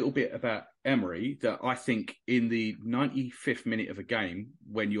says a little bit about Emery that I think in the 95th minute of a game,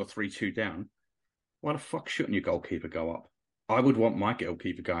 when you're 3-2 down, why the fuck shouldn't your goalkeeper go up? I would want my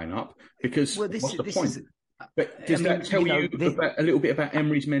goalkeeper going up because what's the point? But does that tell you a little bit about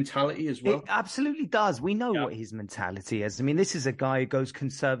Emery's mentality as well? It absolutely does. We know what his mentality is. I mean, this is a guy who goes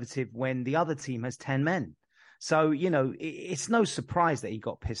conservative when the other team has 10 men. So, it's no surprise that he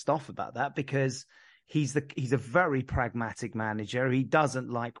got pissed off about that because he's a very pragmatic manager. He doesn't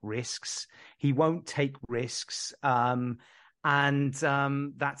like risks. He won't take risks. And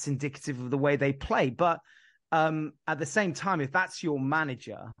that's indicative of the way they play. But at the same time, if that's your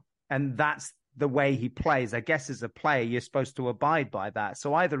manager and that's the way he plays, I guess as a player, you're supposed to abide by that.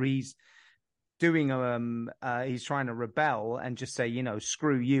 So either he's doing he's trying to rebel and just say,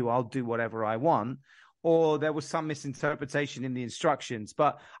 screw you, I'll do whatever I want, or there was some misinterpretation in the instructions.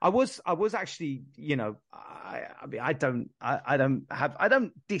 But I was actually, I don't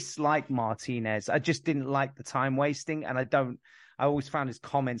dislike Martinez. I just didn't like the time wasting, and I always found his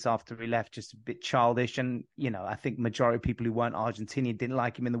comments after he left just a bit childish. And, I think majority of people who weren't Argentinian didn't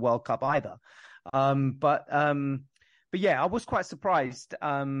like him in the World Cup either. But yeah, I was quite surprised.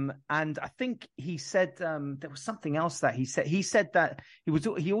 And I think he said there was something else that he said. He said that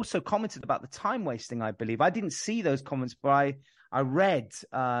he also commented about the time wasting, I believe. I didn't see those comments, but I read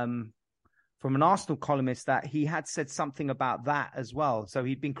from an Arsenal columnist that he had said something about that as well. So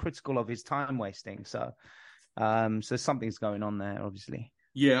he'd been critical of his time wasting. So something's going on there, obviously.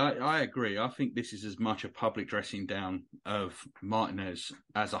 Yeah, I agree. I think this is as much a public dressing down of Martinez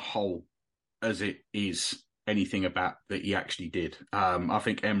as a whole as it is anything about that he actually did. I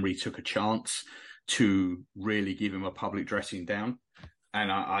think Emery took a chance to really give him a public dressing down.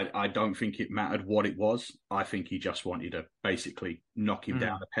 And I don't think it mattered what it was. I think he just wanted to basically knock him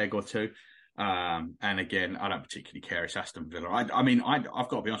down a peg or two. And again, I don't particularly care. It's Aston Villa. I mean, I've got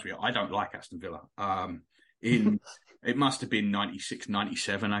to be honest with you. I don't like Aston Villa. It must have been 96,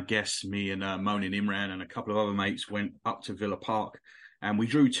 97, I guess. Me and Monin Imran and a couple of other mates went up to Villa Park and we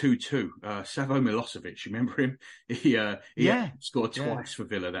drew 2-2. Savo Milosevic, you remember him? He scored twice for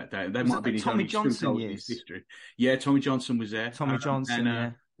Villa that day. That might have been his only Johnson 2 goals in his history. Yeah, Tommy Johnson was there. Tommy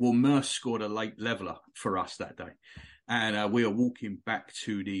Johnson, Well, Merce scored a late leveller for us that day. And we were walking back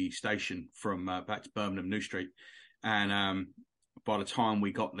to the station from back to Birmingham New Street. And by the time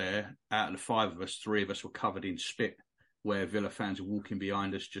we got there, out of the 5 of us, 3 of us were covered in spit, where Villa fans were walking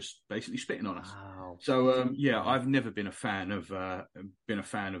behind us, just basically spitting on us. Wow. So I've never been a fan of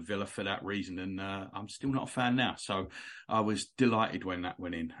Villa for that reason, and I'm still not a fan now. So I was delighted when that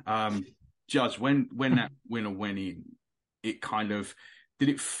went in. Judge, when that winner went in, it kind of did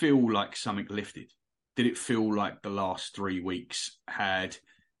it feel like something lifted? Did it feel like the last 3 weeks hadn't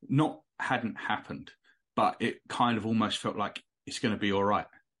happened, but it kind of almost felt like it's going to be all right?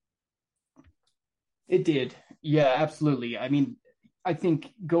 It did. Yeah, absolutely. I mean, I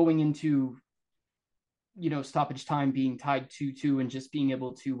think going into, stoppage time being tied 2-2 and just being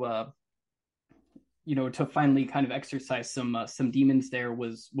able to, to finally kind of exercise some demons there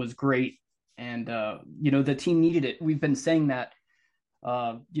was great. And, the team needed it. We've been saying that,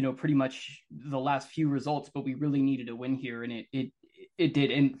 pretty much the last few results, but we really needed a win here. And it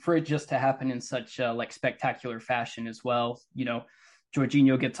did. And for it just to happen in such spectacular fashion as well,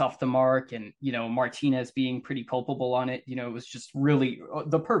 Jorginho gets off the mark and, Martinez being pretty culpable on it. It was just really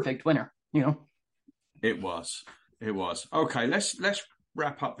the perfect winner, It was. Okay, let's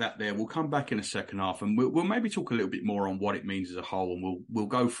wrap up that there. We'll come back in a second half and we'll maybe talk a little bit more on what it means as a whole. And we'll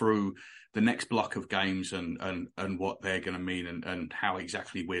go through the next block of games and what they're going to mean and how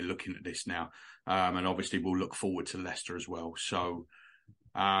exactly we're looking at this now. And obviously we'll look forward to Leicester as well. So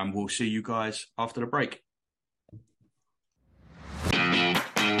we'll see you guys after the break.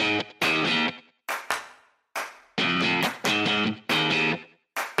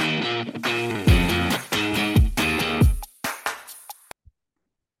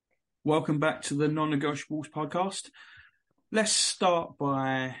 Welcome back to the Non-Negotiables podcast. Let's start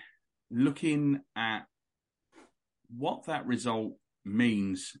by looking at what that result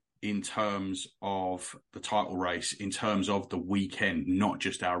means in terms of the title race, in terms of the weekend, not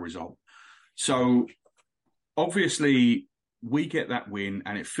just our result. So obviously we get that win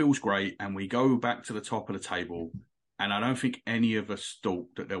and it feels great and we go back to the top of the table. And I don't think any of us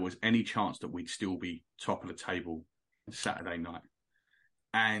thought that there was any chance that we'd still be top of the table Saturday night.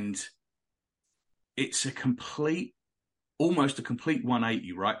 And it's almost a complete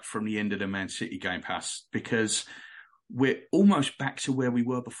 180, right, from the end of the Man City game pass, because we're almost back to where we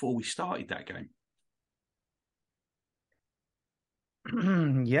were before we started that game.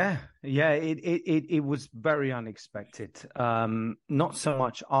 Yeah, it was very unexpected. Not so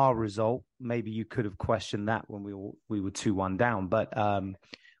much our result. Maybe you could have questioned that when we were 2-1 down, but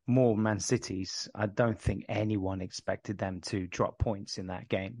more Man City's. I don't think anyone expected them to drop points in that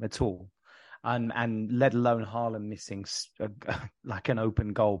game at all, and let alone Haaland missing like an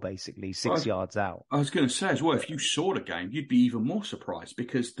open goal, basically 6 yards out. I was going to say as well, if you saw the game, you'd be even more surprised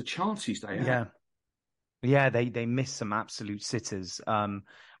because the chances they had. Yeah, they missed some absolute sitters,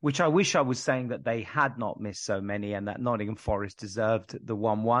 which I wish I was saying that they had not missed so many and that Nottingham Forest deserved the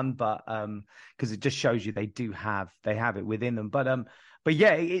 1-1, but because it just shows you they have it within them. But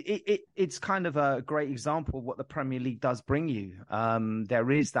yeah, it's kind of a great example of what the Premier League does bring you. There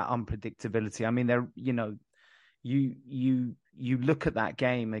is that unpredictability. I mean, you look at that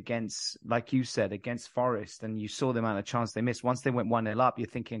game against, like you said, against Forest, and you saw the amount of chance they missed. Once they went 1-0 up, you're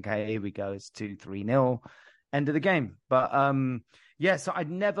thinking, okay, here we go, it's 2-3-0, end of the game. But so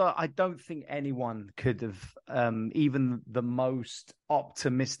I don't think anyone could have, even the most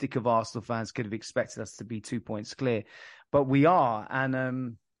optimistic of Arsenal fans could have expected us to be 2 points clear. But we are,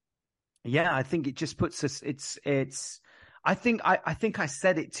 and I think it just puts us. I think I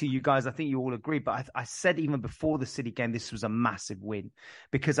said it to you guys. I think you all agree, but I said even before the City game, this was a massive win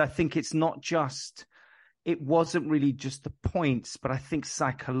because I think it's not just. It wasn't really just the points, but I think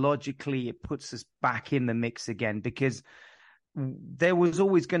psychologically it puts us back in the mix again because there was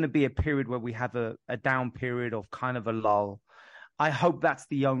always going to be a period where we have a down period of kind of a lull. I hope that's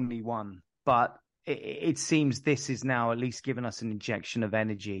the only one, but it seems this is now at least giving us an injection of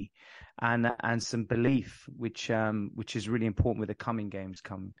energy and some belief, which is really important with the coming games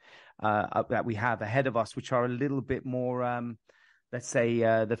that we have ahead of us, which are a little bit more, let's say,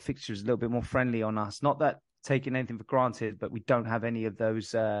 the fixtures a little bit more friendly on us. Not that taking anything for granted, but we don't have any of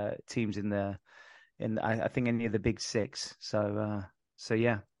those teams in I think any of the big six. So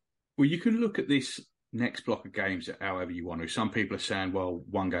yeah. Well, you can look at this next block of games however you want to. Some people are saying, well,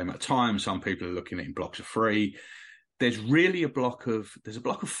 one game at a time. Some people are looking at it in blocks of 3. There's really a block of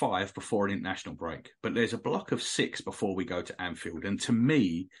 5 before an international break, but there's a block of 6 before we go to Anfield. And to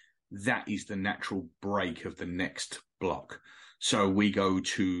me, that is the natural break of the next block. So we go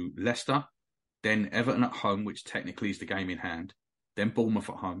to Leicester, then Everton at home, which technically is the game in hand, then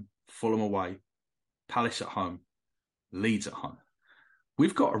Bournemouth at home, Fulham away, Palace at home, Leeds at home.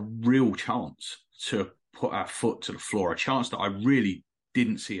 We've got a real chance to put our foot to the floor, a chance that I really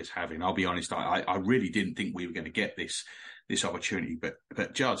didn't see us having. I'll be honest, I really didn't think we were going to get this opportunity. But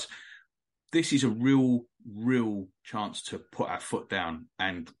Juds, this is a real chance to put our foot down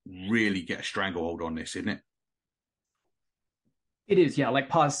and really get a stranglehold on this, isn't it? It is, yeah. Like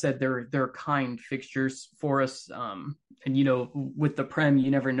Paz said, they're kind fixtures for us. And with the Prem,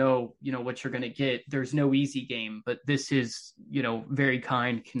 you never know, what you're going to get. There's no easy game, but this is, very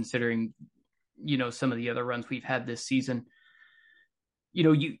kind considering, some of the other runs we've had this season.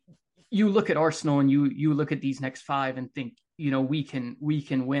 You look at Arsenal and you look at these next 5 and think, we can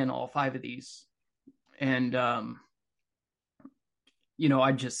win all 5 of these. And,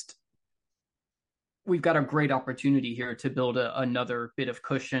 we've got a great opportunity here to build another bit of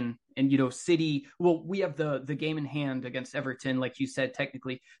cushion. And, City, well, we have the game in hand against Everton, like you said,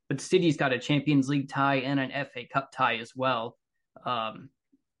 technically, but City's got a Champions League tie and an FA Cup tie as well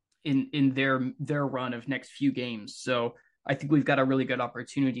in their run of next few games. So I think we've got a really good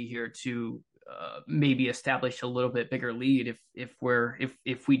opportunity here to maybe establish a little bit bigger lead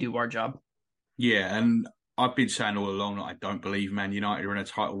if we do our job. Yeah, and I've been saying all along that I don't believe Man United are in a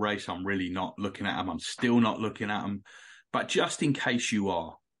title race. I'm really not looking at them. I'm still not looking at them. But just in case you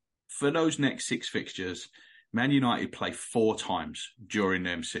are, for those next 6 fixtures, Man United play 4 times during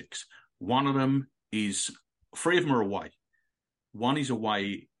them 6. 3 of them are away. 1 is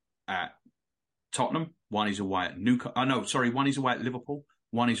away at Tottenham. 1 is away at Newcastle. 1 is away at Liverpool.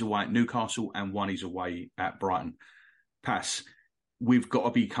 1 is away at Newcastle, and 1 is away at Brighton. Pass. We've got to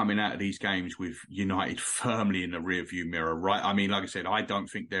be coming out of these games with United firmly in the rearview mirror, right? I mean, like I said, I don't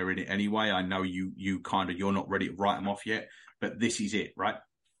think they're in it anyway. I know you're not ready to write them off yet, but this is it, right?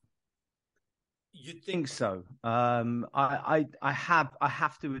 You'd think so. I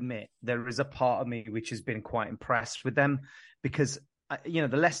have to admit there is a part of me which has been quite impressed with them because the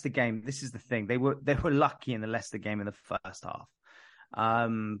Leicester game. This is the thing; they were lucky in the Leicester game in the first half. I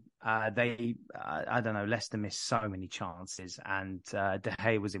don't know, Leicester missed so many chances, and De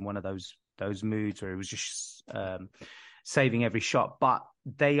Gea was in one of those moods where he was just saving every shot. But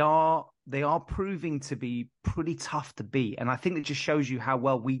they are proving to be pretty tough to beat, and I think it just shows you how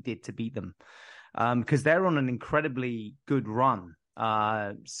well we did to beat them, because they're on an incredibly good run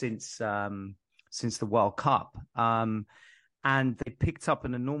since the World Cup, and they picked up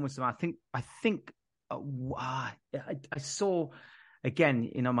an enormous amount. I think I saw. Again,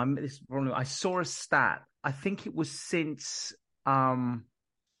 I saw a stat. I think it was since I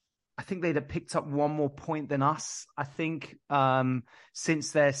think they'd have picked up 1 more point than us. I think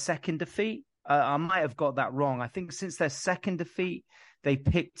since their second defeat, I might have got that wrong. I think since their second defeat, they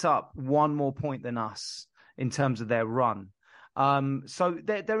picked up 1 more point than us in terms of their run. So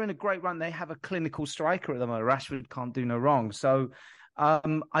they're in a great run. They have a clinical striker at the moment. Rashford can't do no wrong. So.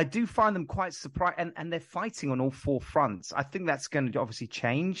 I do find them quite surprised, and they're fighting on all 4 fronts. I think that's going to obviously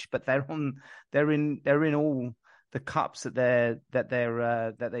change, but they're in all the cups that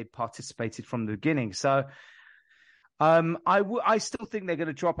they participated from the beginning. So, I still think they're going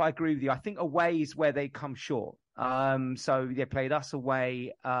to drop. I agree with you. I think away is where they come short. So they played us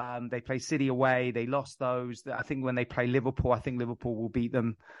away. They played City away. They lost those. I think when they play Liverpool, I think Liverpool will beat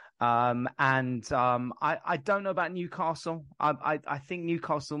them. I don't know about Newcastle. I think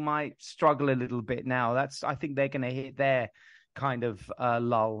Newcastle might struggle a little bit now. I think they're going to hit their kind of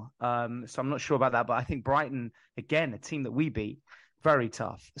lull. So I'm not sure about that, but I think Brighton, again, a team that we beat, very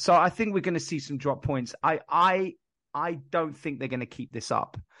tough. So I think we're going to see some drop points. I don't think they're going to keep this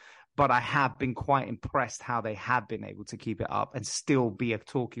up, but I have been quite impressed how they have been able to keep it up and still be a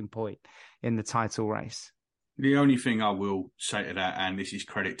talking point in the title race. The only thing I will say to that, and this is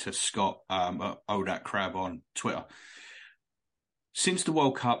credit to Scott Odak Crab on Twitter, since the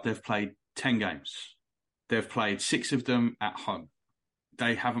World Cup, they've played 10 games. They've played 6 of them at home.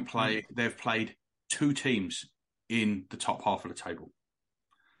 They've played 2 teams in the top half of the table.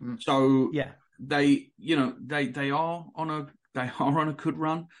 So yeah, they are on a good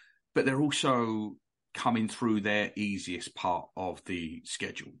run, but they're also coming through their easiest part of the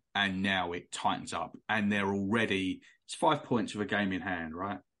schedule, and now it tightens up, and they're already, it's 5 points of a game in hand,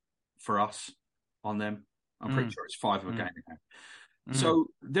 right? For us on them, I'm pretty sure it's 5 of a game in hand. So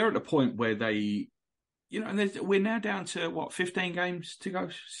they're at the point where they, and we're now down to 15 games to go,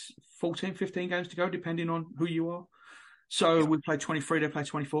 14, 15 games to go, depending on who you are. So we play 23, they play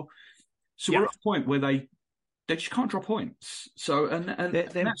 24. So we're at a point where they just can't drop points. So and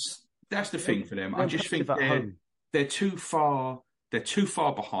that's the thing for them. I just think they're too far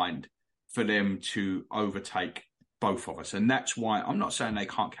behind for them to overtake both of us. And that's why I'm not saying they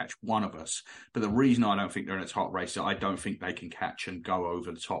can't catch one of us, but the reason I don't think they're in a top race is I don't think they can catch and go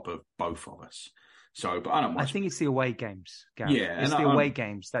over the top of both of us. So, but I think it's the away games, Gareth. Yeah, it's the away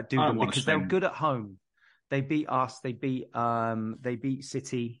games that do them because they're good at home. They beat us. They beat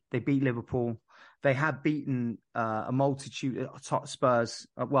City. They beat Liverpool. They have beaten a multitude of top Spurs.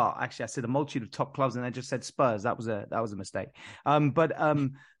 Well, actually, I said a multitude of top clubs, and I just said Spurs. That was a mistake. But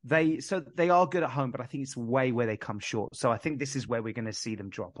they are good at home, but I think it's way where they come short. So I think this is where we're going to see them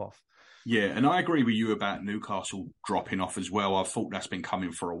drop off. Yeah, and I agree with you about Newcastle dropping off as well. I thought that's been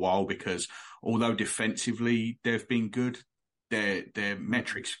coming for a while because although defensively they've been good, their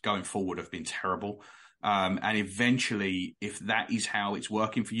metrics going forward have been terrible. And eventually, if that is how it's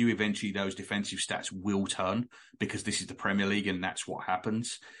working for you, eventually those defensive stats will turn because this is the Premier League and that's what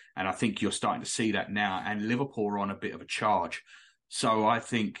happens. And I think you're starting to see that now. And Liverpool are on a bit of a charge. So I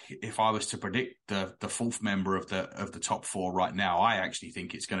think if I was to predict the fourth member of the top four right now, I actually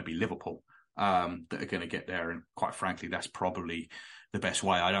think it's going to be Liverpool that are going to get there. And quite frankly, that's probably the best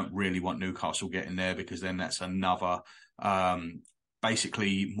way. I don't really want Newcastle getting there because then that's another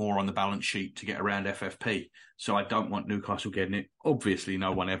basically more on the balance sheet to get around FFP. So I don't want Newcastle getting it. Obviously,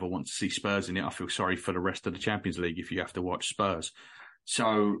 no one ever wants to see Spurs in it. I feel sorry for the rest of the Champions League if you have to watch Spurs.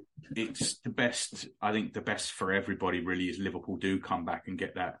 So it's the best. I think the best for everybody really is Liverpool do come back and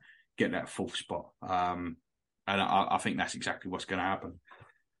get that fourth spot. And I think that's exactly what's going to happen.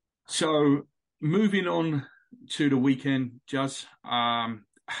 So moving on to the weekend, Juz,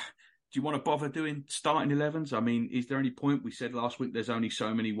 do you want to bother doing starting 11s? I mean, is there any point? We said last week there's only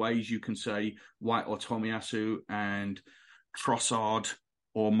so many ways you can say White or Tomiyasu and Trossard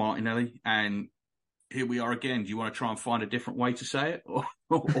or Martinelli. And here we are again. Do you want to try and find a different way to say it? Or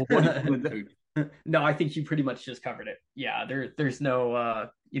what do you want to do? No, I think you pretty much just covered it. Yeah, there's no,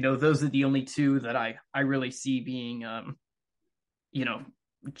 those are the only two that I really see being,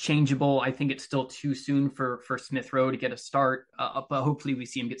 changeable. I think it's still too soon for Smith Rowe to get a start, but hopefully we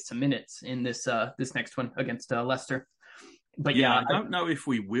see him get some minutes in this next one against Leicester. But yeah, I don't know if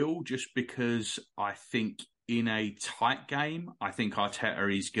we will, just because I think in a tight game, I think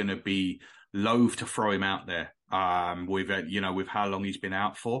Arteta is going to be loath to throw him out there. With how long he's been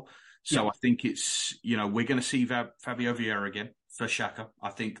out for. So I think it's, we're going to see Fabio Vieira again for Xhaka. I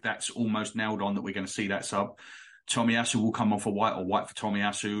think that's almost nailed on that we're going to see that sub. Tomiyasu will come on for White or White for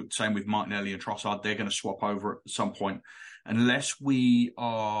Tomiyasu. Same with Martinelli and Trossard. They're going to swap over at some point. Unless we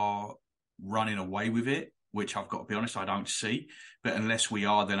are running away with it, which I've got to be honest, I don't see. But unless we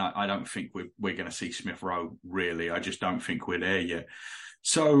are, then I don't think we're going to see Smith Rowe, really. I just don't think we're there yet.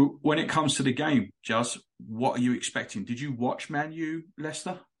 So when it comes to the game, Juz, what are you expecting? Did you watch Man U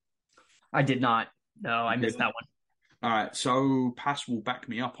Leicester? I did not. No, I missed that one. All right, so Pass will back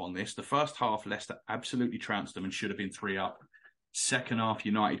me up on this. The first half, Leicester absolutely trounced them and should have been 3 up. Second half,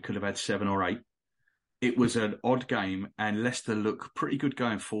 United could have had 7 or 8. It was an odd game, and Leicester look pretty good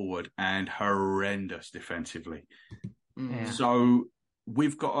going forward and horrendous defensively. Yeah. So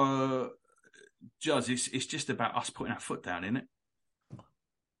we've got a... Juz, it's just about us putting our foot down, isn't it?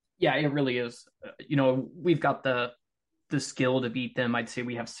 Yeah, it really is. We've got the skill to beat them. I'd say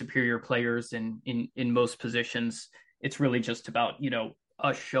we have superior players in most positions. It's really just about,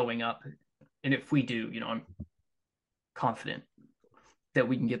 us showing up. And if we do, I'm confident that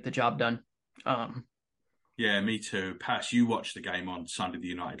we can get the job done. Yeah, me too. Pass, you watched the game on Sunday, the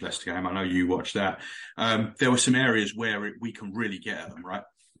United-Leicester game. I know you watched that. There were some areas where we can really get at them, right?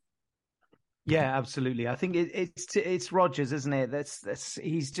 Yeah, absolutely. I think it's Rodgers, isn't it?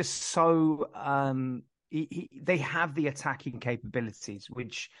 He's just so... They have the attacking capabilities,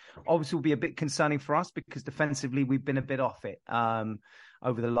 which obviously will be a bit concerning for us because defensively we've been a bit off it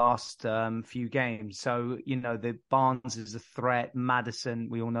over the last few games. So, the Barnes is a threat. Maddison,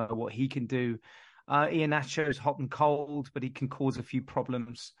 we all know what he can do. Iheanacho is hot and cold, but he can cause a few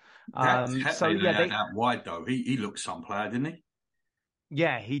problems. That wide though, he looks some player, didn't he?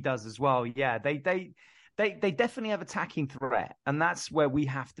 Yeah, he does as well. Yeah, they definitely have attacking threat, and that's where we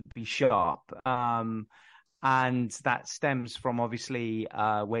have to be sharp. And that stems from obviously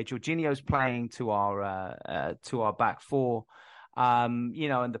where Jorginho's playing to our back four.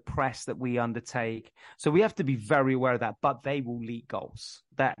 and the press that we undertake. So we have to be very aware of that, but they will leak goals.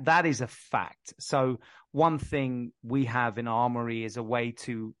 That is a fact. So one thing we have in our armory is a way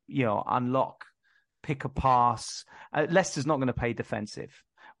to, unlock, pick a pass. Leicester's not going to play defensive.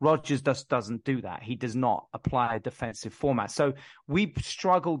 Rodgers just doesn't do that. He does not apply a defensive format. So we've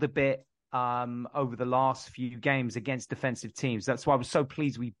struggled a bit over the last few games against defensive teams. That's why I was so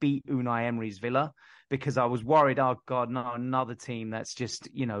pleased we beat Unai Emery's Villa, because I was worried, oh God, no, another team that's just,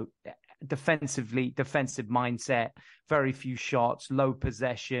 defensive mindset, very few shots, low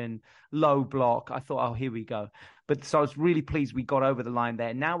possession, low block. I thought, oh, here we go. But so I was really pleased we got over the line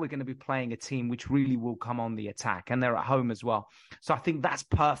there. Now we're going to be playing a team which really will come on the attack, and they're at home as well. So I think that's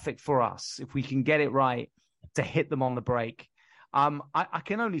perfect for us if we can get it right to hit them on the break. I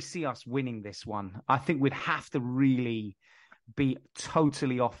can only see us winning this one. I think we'd have to really be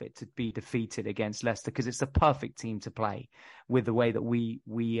totally off it to be defeated against Leicester, because it's the perfect team to play with the way that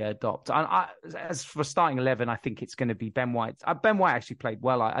we adopt. As for starting 11, I think it's going to be Ben White. Ben White actually played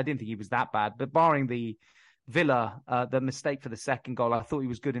well. I didn't think he was that bad, but barring the Villa, the mistake for the second goal, I thought he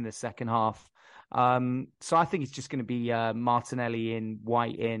was good in the second half. So I think it's just going to be Martinelli in,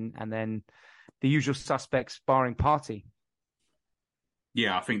 White in, and then the usual suspects barring Partey.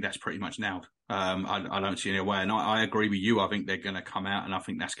 Yeah, I think that's pretty much nailed. I don't see any way. And I agree with you. I think they're going to come out, and I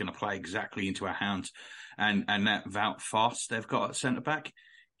think that's going to play exactly into our hands. And that Wout Faes they've got at centre-back,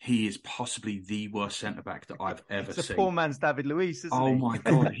 he is possibly the worst centre-back that I've ever seen. It's a poor man's David Luiz, isn't he? Oh, my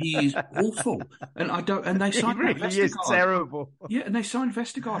God. He is awful. And they signed he really is terrible. Yeah, and they signed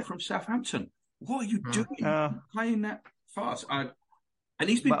Vestergaard from Southampton. What are you doing playing that fast? And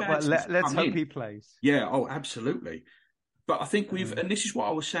he's been bad. Let's hope he plays. Yeah, absolutely. But I think and this is what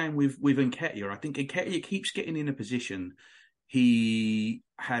I was saying with Nketiah. I think Nketiah keeps getting in a position. He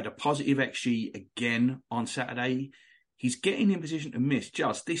had a positive XG again on Saturday. He's getting in position to miss.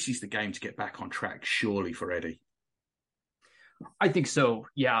 This is the game to get back on track, surely, for Eddie. I think so.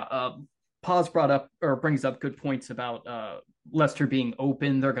 Yeah. Paz brings up good points about Leicester being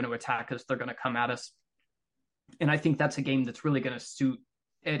open. They're going to attack us. They're going to come at us. And I think that's a game that's really going to suit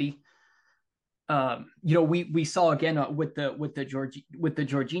Eddie. We saw again with the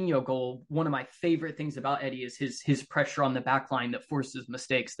Jorginho goal. One of my favorite things about Eddie is his pressure on the back line that forces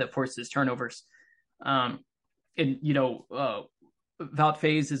mistakes, that forces turnovers. Wout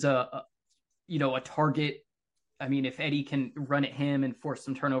Faes is a target. I mean, if Eddie can run at him and force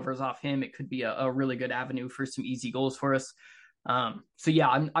some turnovers off him, it could be a really good avenue for some easy goals for us. So yeah,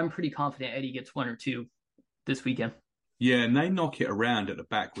 I'm pretty confident Eddie gets one or two this weekend. Yeah, and they knock it around at the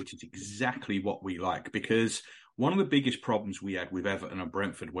back, which is exactly what we like, because one of the biggest problems we had with Everton and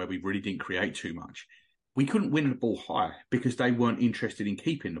Brentford, where we really didn't create too much, we couldn't win the ball high because they weren't interested in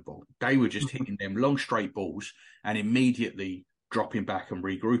keeping the ball. They were just hitting them long, straight balls and immediately dropping back and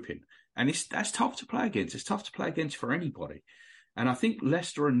regrouping. And that's tough to play against. It's tough to play against for anybody. And I think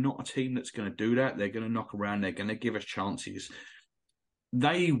Leicester are not a team that's going to do that. They're going to knock around. They're going to give us chances.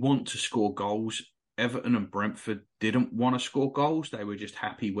 They want to score goals. Everton and Brentford didn't want to score goals. They were just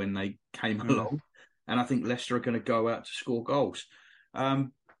happy when they came along. And I think Leicester are going to go out to score goals.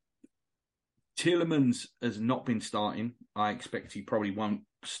 Tielemans has not been starting. I expect he probably won't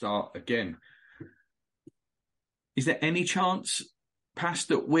start again. Is there any chance, Past,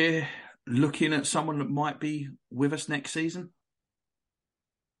 that we're looking at someone that might be with us next season?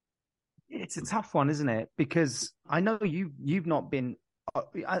 It's a tough one, isn't it? Because I know you've not been...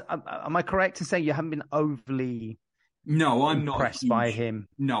 am I correct in saying you haven't been overly I'm not impressed by him?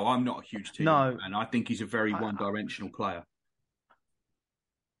 No, I'm not a huge team. No. And I think he's a very one-dimensional player.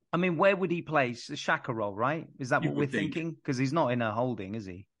 I mean, where would he play? The Xhaka role, right? Is that what we're thinking? Because he's not in a holding, is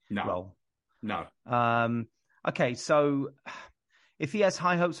he? No. Role. No. Okay, so if he has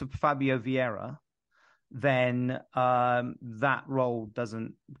high hopes for Fabio Vieira, then that role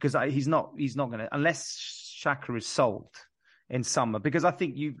doesn't, because he's not going to, unless Xhaka is sold in summer, because I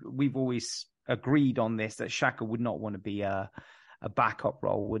think we've always agreed on this, that Xhaka would not want to be a backup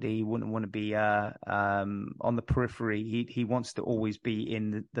role, would he? He wouldn't want to be on the periphery. He wants to always be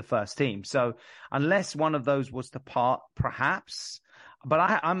in the first team. So unless one of those was to part, perhaps.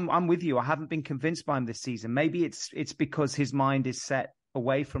 But I'm with you. I haven't been convinced by him this season. Maybe it's because his mind is set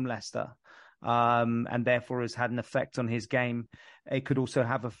away from Leicester, and therefore has had an effect on his game. It could also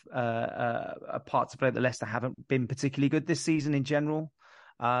have a part to play that Leicester haven't been particularly good this season in general.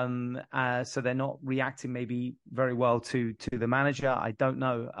 So they're not reacting maybe very well to the manager. I don't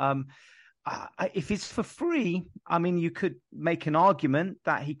know. If it's for free, I mean, you could make an argument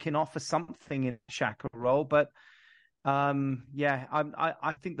that he can offer something in the Xhaka role, but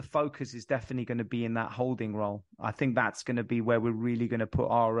I think the focus is definitely going to be in that holding role. I think that's going to be where we're really going to put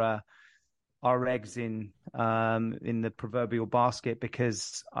our eggs in the proverbial basket,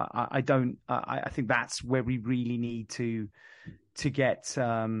 because I think that's where we really need to get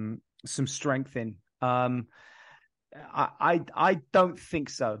some strength in. I don't think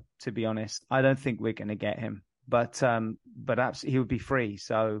so, to be honest. I don't think we're going to get him, but he would be free,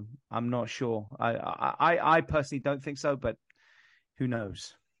 so I'm not sure. I personally don't think so, but who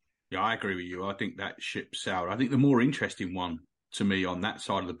knows? Yeah, I agree with you. I think that ship sailed. I think the more interesting one to me on that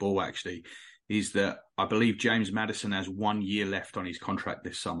side of the ball actually is that I believe James Maddison has 1 year left on his contract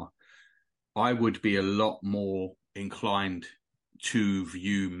this summer. I would be a lot more inclined to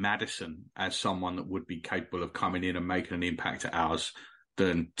view Maddison as someone that would be capable of coming in and making an impact at ours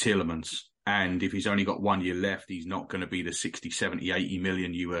than Tielemans. And if he's only got 1 year left, he's not going to be the 60, 70, 80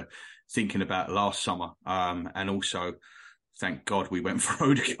 million you were thinking about last summer. And also, thank God we went for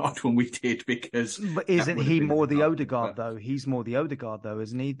Odegaard when we did, because... But isn't he more the Odegaard, though? He's more the Odegaard, though,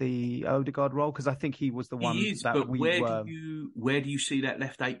 isn't he? The Odegaard role? Because I think he was the one that we were... Where do you see that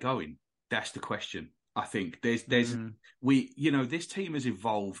left 8 going? That's the question. I think this team has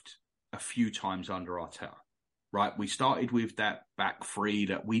evolved a few times under Arteta, right? We started with that back three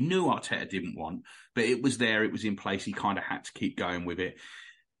that we knew Arteta didn't want, but it was there, it was in place. He kind of had to keep going with it.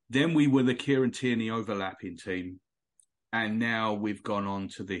 Then we were the Kieran Tierney overlapping team, and now we've gone on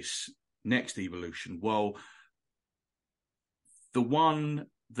to this next evolution. Well, the one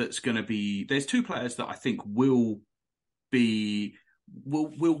that's going to be, there's 2 players that I think will wean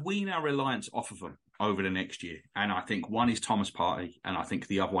our reliance off of them over the next year. And I think one is Thomas Partey, and I think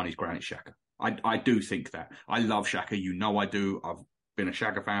the other one is Granit Xhaka. I do think that. I love Xhaka. You know I do. I've been a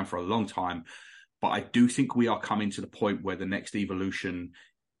Xhaka fan for a long time. But I do think we are coming to the point where the next evolution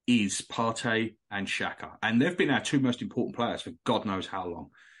is Partey and Xhaka. And they've been our 2 most important players for God knows how long.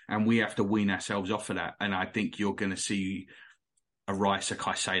 And we have to wean ourselves off of that. And I think you're going to see a Rice, a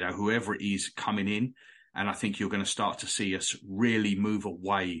Caicedo, whoever it is, coming in. And I think you're going to start to see us really move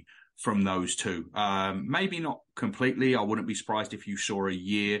away from those 2. Maybe not completely. I wouldn't be surprised if you saw a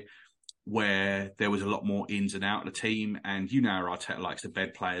year where there was a lot more ins and out of the team. And you know Arteta likes to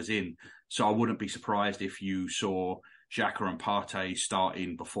bed players in. So I wouldn't be surprised if you saw Xhaka and Partey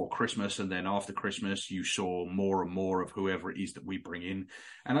starting before Christmas, and then after Christmas you saw more and more of whoever it is that we bring in.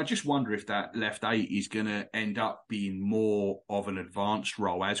 And I just wonder if that left 8 is going to end up being more of an advanced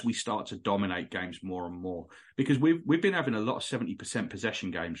role as we start to dominate games more and more. Because we've been having a lot of 70%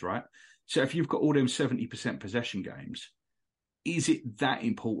 possession games, right? So if you've got all them 70% possession games, is it that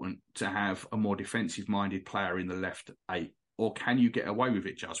important to have a more defensive-minded player in the left 8? Or can you get away with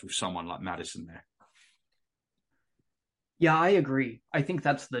it just with someone like Maddison there? Yeah, I agree. I think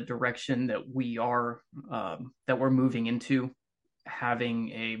that's the direction that we're moving into,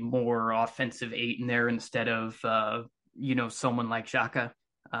 having a more offensive 8 in there instead of, someone like Xhaka.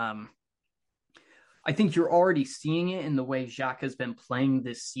 I think you're already seeing it in the way Xhaka's been playing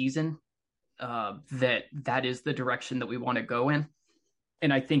this season, that is the direction that we want to go in.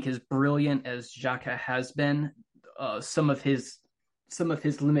 And I think as brilliant as Xhaka has been, some of his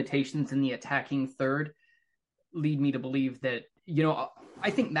limitations in the attacking third lead me to believe that, I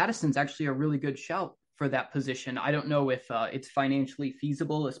think Maddison's actually a really good shout for that position. I don't know if it's financially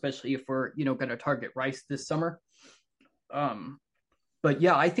feasible, especially if we're, going to target Rice this summer. But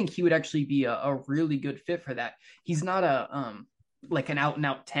yeah, I think he would actually be a really good fit for that. He's not like an out and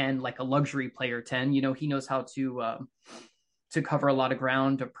out 10, like a luxury player 10. He knows how to cover a lot of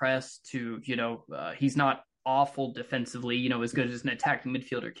ground, to press, he's not awful defensively, as good as an attacking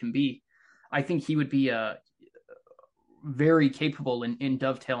midfielder can be. I think he would be very capable and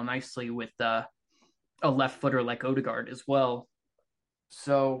dovetail nicely with a left footer like Odegaard as well.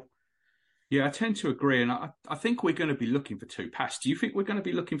 So, yeah, I tend to agree, and I think we're going to be looking for 2. Pass, do you think we're going to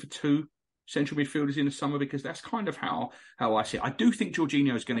be looking for 2 central midfielders in the summer? Because that's kind of how I see it. I do think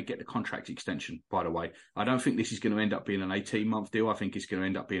Jorginho is going to get the contract extension, by the way. I don't think this is going to end up being an 18-month deal. I think it's going to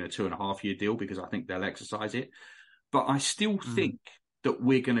end up being a 2.5-year deal, because I think they'll exercise it. But I still think that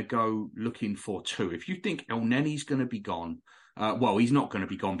we're going to go looking for 2. If you think El Neni's going to be gone, well, he's not going to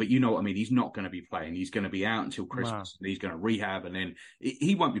be gone, but you know what I mean. He's not going to be playing. He's going to be out until Christmas. And he's going to rehab, and then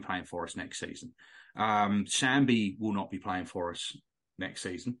he won't be playing for us next season. Sambi will not be playing for us next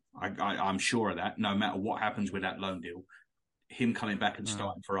season. I'm sure of that. No matter what happens with that loan deal, him coming back and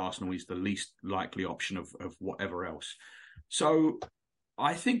starting for Arsenal is the least likely option of whatever else. So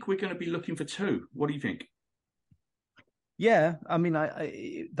I think we're going to be looking for 2. What do you think? Yeah, I mean,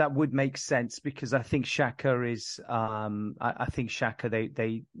 I that would make sense because I think Xhaka is. I think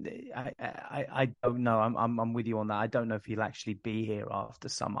Xhaka. I don't know. I'm with you on that. I don't know if he'll actually be here after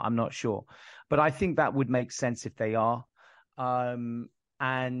summer. I'm not sure, but I think that would make sense if they are.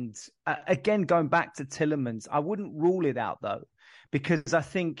 And again, going back to Tielemans, I wouldn't rule it out though, because I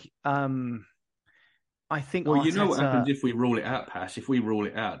think. Well, Arteta, you know what happens if we rule it out, Pass. If we rule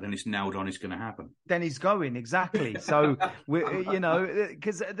it out, then it's nailed on. It's going to happen. Then he's going exactly. So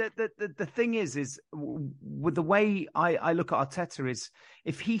because the thing is with the way I look at Arteta is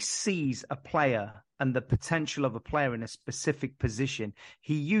if he sees a player and the potential of a player in a specific position,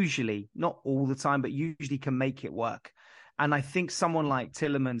 he usually, not all the time, but usually can make it work. And I think someone like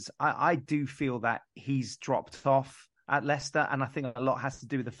Tielemans, I do feel that he's dropped off at Leicester, and I think a lot has to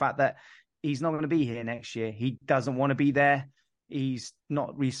do with the fact that he's not going to be here next year. He doesn't want to be there. He's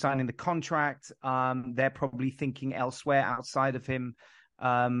not re-signing the contract. They're probably thinking elsewhere outside of him.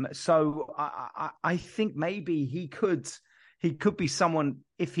 So I think maybe he could be someone,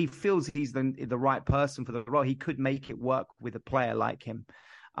 if he feels he's the right person for the role, he could make it work with a player like him.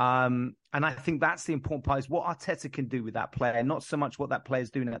 And I think that's the important part, is what Arteta can do with that player, not so much what that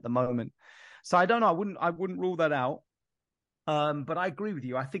player's doing at the moment. So I don't know. I wouldn't rule that out. But I agree with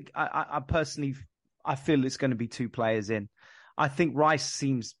you. I think I personally, I feel it's going to be two players in. I think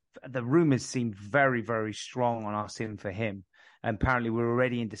the rumors seem very, very strong on us in for him. And apparently we're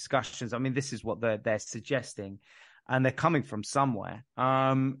already in discussions. I mean, this is what they're suggesting, and they're coming from somewhere.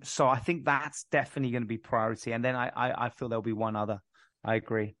 So I think that's definitely going to be priority. And then I feel there'll be one other. I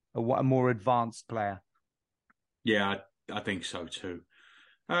agree. A more advanced player. Yeah, I think so too.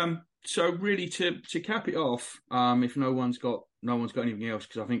 So really, to cap it off, if no one's got anything else,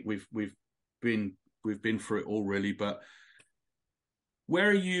 because I think we've been through it all really. But where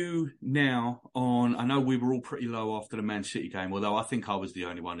are you now on? I know we were all pretty low after the Man City game, although I think I was the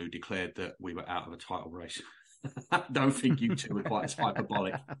only one who declared that we were out of a title race. I don't think you two were quite as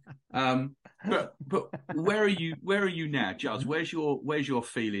hyperbolic. But where are you now, Juz? Where's your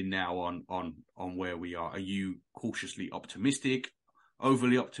feeling now on where we are? Are you cautiously optimistic?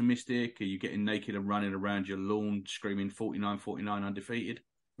 Overly optimistic? Are you getting naked and running around your lawn screaming 49-49 undefeated?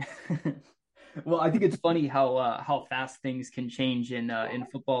 Well, I think it's funny how fast things can change in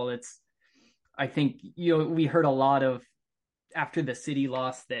football. I think we heard a lot of after the City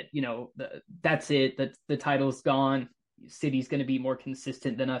loss that that's it, that the title's gone. City's going to be more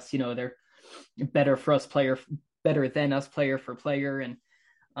consistent than us. They're better than us player for player, and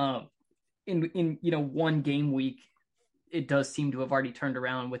in one game week, it does seem to have already turned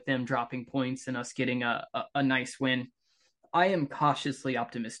around with them dropping points and us getting a nice win. I am cautiously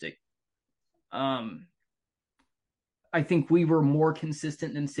optimistic. I think we were more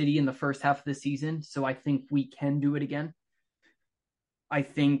consistent than City in the first half of the season, so I think we can do it again. I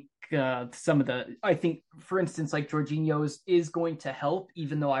think for instance, like Jorginho is going to help,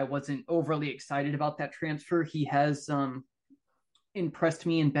 even though I wasn't overly excited about that transfer. He has impressed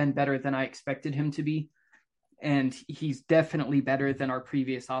me and been better than I expected him to be. And he's definitely better than our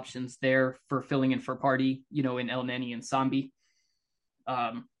previous options there for filling in for Partey, in Elneny and Sambi.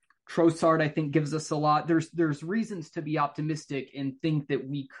 Trossard, I think, gives us a lot. There's reasons to be optimistic and think that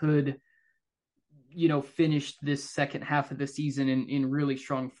we could, finish this second half of the season in really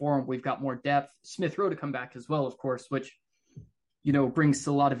strong form. We've got more depth. Smith Rowe to come back as well, of course, which, brings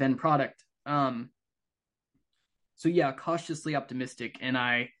a lot of end product. So yeah, cautiously optimistic. And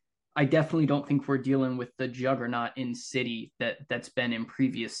I definitely don't think we're dealing with the juggernaut in City that's been in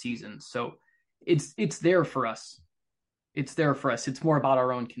previous seasons. So it's there for us. It's there for us. It's more about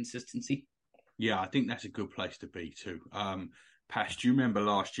our own consistency. Yeah, I think that's a good place to be too. Pash, do you remember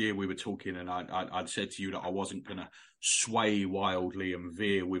last year we were talking and I'd said to you that I wasn't going to sway wildly and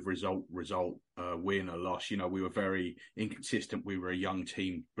veer with result, win or loss. We were very inconsistent. We were a young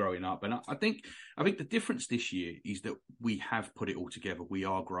team growing up. And I think the difference this year is that we have put it all together. We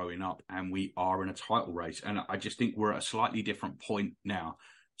are growing up and we are in a title race. And I just think we're at a slightly different point now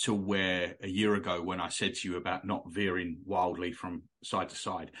to where a year ago when I said to you about not veering wildly from side to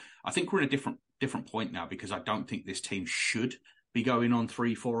side. I think we're in a different point now because I don't think this team should be going on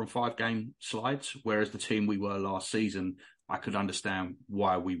 3, 4 and 5 game slides, whereas the team we were last season, I could understand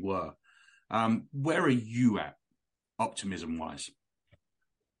why we were. Where are you at, optimism-wise?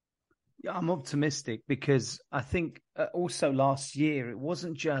 Yeah, I'm optimistic because I think also last year, it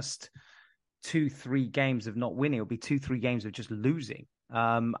wasn't just 2-3 games of not winning. It'll be 2-3 games of just losing.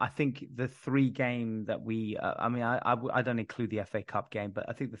 I think the 3 game that I don't include the FA Cup game, but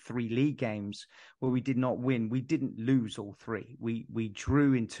I think the 3 league games where we did not win, we didn't lose all 3. We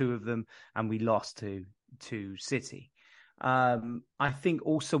drew in 2 of them and we lost to City. I think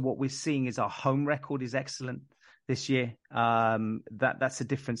also what we're seeing is our home record is excellent this year. That's a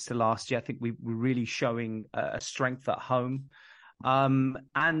difference to last year. I think we're really showing a strength at home.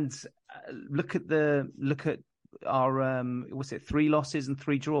 And look at our 3 losses and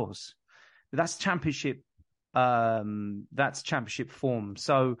 3 draws. That's championship. That's championship form.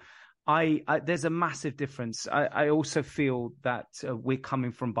 So there's a massive difference. I also feel that we're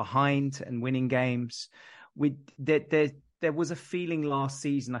coming from behind and winning games. There was a feeling last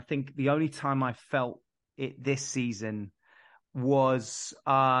season. I think the only time I felt it this season was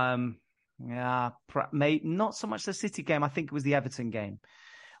maybe not so much the City game. I think it was the Everton game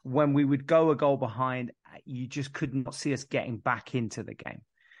when we would go a goal behind. You just could not see us getting back into the game.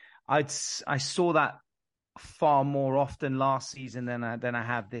 I saw that far more often last season than I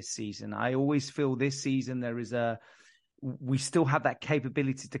have this season. I always feel this season we still have that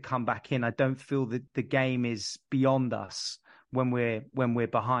capability to come back in. I don't feel that the game is beyond us when we're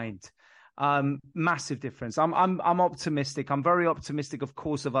behind. Massive difference. I'm optimistic. I'm very optimistic, of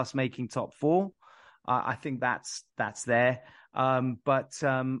course, of us making top 4. I think that's there. But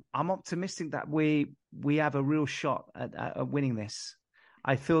I'm optimistic that we have a real shot at winning this.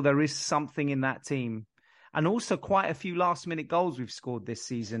 I feel there is something in that team. And also quite a few last-minute goals we've scored this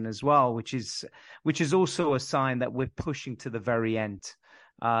season as well, which is also a sign that we're pushing to the very end.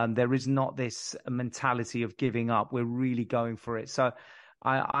 There is not this mentality of giving up. We're really going for it. So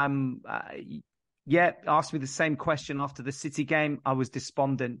asked me the same question after the City game. I was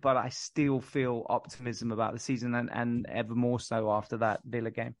despondent, but I still feel optimism about the season and ever more so after that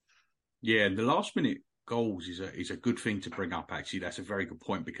Villa game. Yeah, the last-minute goals is a good thing to bring up. Actually, that's a very good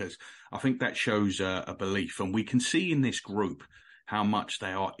point, because I think that shows a belief, and we can see in this group how much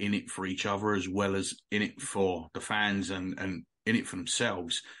they are in it for each other as well as in it for the fans and in it for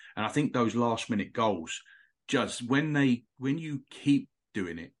themselves. And I think those last minute goals, just when you keep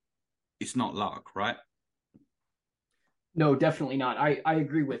doing it, it's not luck, right? No, definitely not. I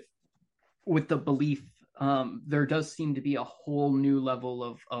agree with the belief. There does seem to be a whole new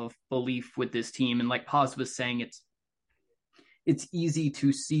level of belief with this team. And like Paz was saying, it's easy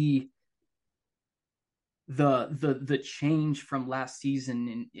to see the change from last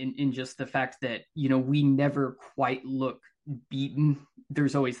season in just the fact that, we never quite look beaten.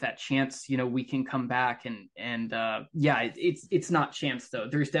 There's always that chance, we can come back and it's not chance though.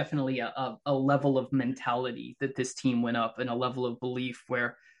 There's definitely a level of mentality that this team went up, and a level of belief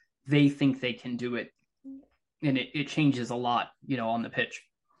where they think they can do it. And it changes a lot, on the pitch.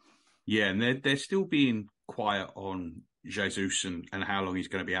 Yeah, and they're still being quiet on Jesus and how long he's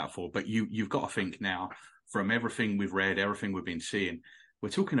going to be out for. But you've got to think now, from everything we've read, everything we've been seeing, we're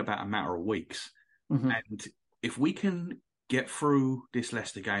talking about a matter of weeks. Mm-hmm. And if we can get through this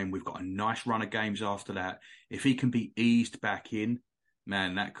Leicester game, we've got a nice run of games after that. If he can be eased back in,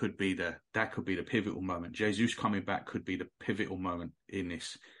 man, that could be the pivotal moment. Jesus coming back could be the pivotal moment in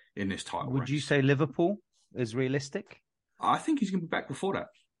this title race. Would you say Liverpool is realistic? I think he's going to be back before that.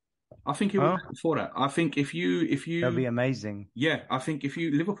 I think he'll be back before that. I think if you that'd be amazing. Yeah, I think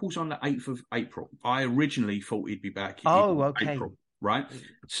Liverpool's on the 8th of April. I originally thought he'd be back in April, right?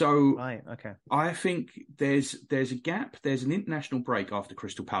 So right, okay. I think there's a gap. There's an international break after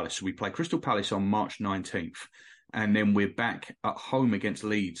Crystal Palace. So we play Crystal Palace on March 19th, and then we're back at home against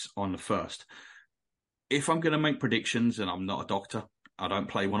Leeds on the 1st. If I'm going to make predictions, and I'm not a doctor, I don't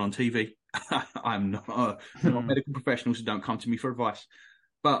play one on TV. I'm not a medical professional, so don't come to me for advice.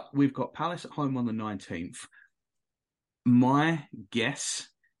 But we've got Palace at home on the 19th. My guess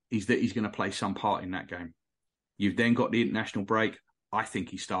is that he's going to play some part in that game. You've then got the international break. I think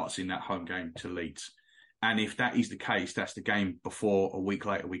he starts in that home game to Leeds. And if that is the case, that's the game before a week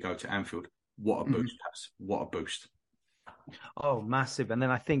later we go to Anfield. What a boost, that's what a boost. Oh, massive. And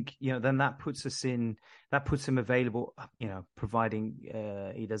then I think, then that puts him available,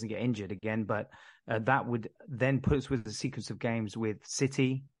 providing he doesn't get injured again. But that would then put us with a sequence of games with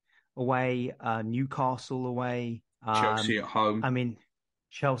City away, Newcastle away. Chelsea at home.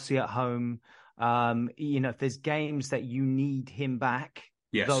 Chelsea at home. If there's games that you need him back,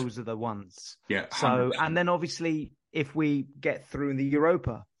 yes, those are the ones. Yeah. 100%. So, and then obviously if we get through in the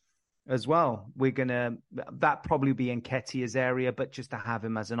Europa as well, that probably be Nketiah's area, but just to have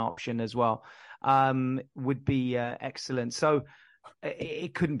him as an option as well would be excellent. So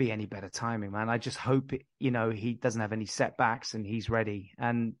it couldn't be any better timing, man. I just hope he doesn't have any setbacks and he's ready,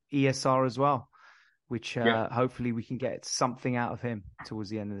 and ESR as well, which hopefully we can get something out of him towards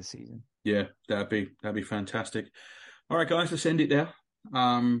the end of the season. Yeah, that'd be fantastic. All right, guys, let's end it there.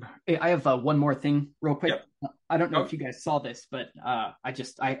 Hey, I have one more thing real quick. Yep. I don't know if you guys saw this, but I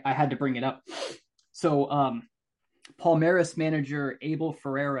had to bring it up. So Palmeiras manager Abel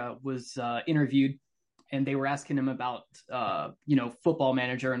Ferreira was interviewed, and they were asking him about football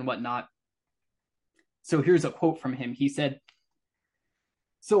manager and whatnot. So here's a quote from him. He said,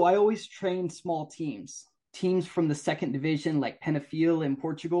 "So I always trained small teams from the second division like Penafiel in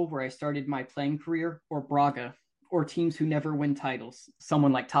Portugal, where I started my playing career, or Braga, or teams who never win titles,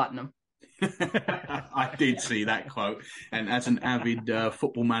 someone like Tottenham." I did see that quote, and as an avid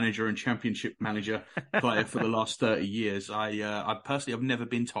football manager and championship manager player for the last 30 years, I personally have never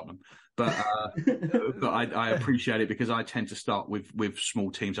been Tottenham, but I appreciate it because I tend to start with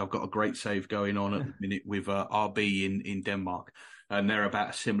small teams. I've got a great save going on at the minute with RB in Denmark, and they're about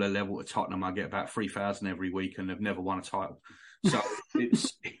a similar level to Tottenham. I get about 3,000 every week, and they've never won a title, so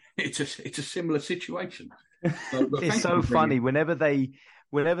it's a similar situation. It's so funny whenever they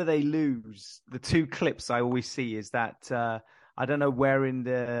lose. The two clips I always see is that I don't know where in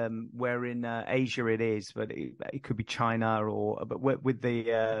Asia it is, but it could be China but with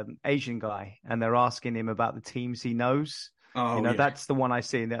the Asian guy, and they're asking him about the teams he knows. Oh, yeah. That's the one I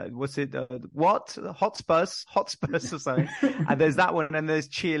see. What's it? What? Hotspurs or something. And there's that one, and there's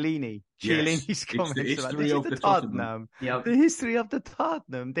Chiellini's comments about this is the Tottenham. Yep. The history of the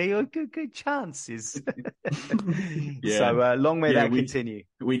Tottenham. They are good chances. Yeah. So long may that continue.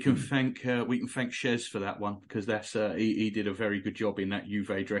 We can thank Shez for that one, because that's he did a very good job in that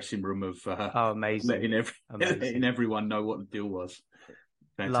Juve dressing room of amazing. letting everyone know what the deal was.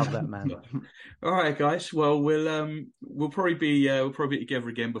 Love that, man. All right, guys. Well, we'll probably be together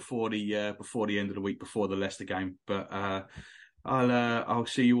again before the end of the week, before the Leicester game. But I'll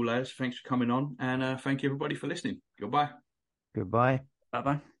see you all later. Thanks for coming on, and thank you everybody for listening. Goodbye. Goodbye. Bye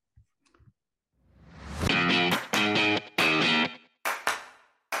bye.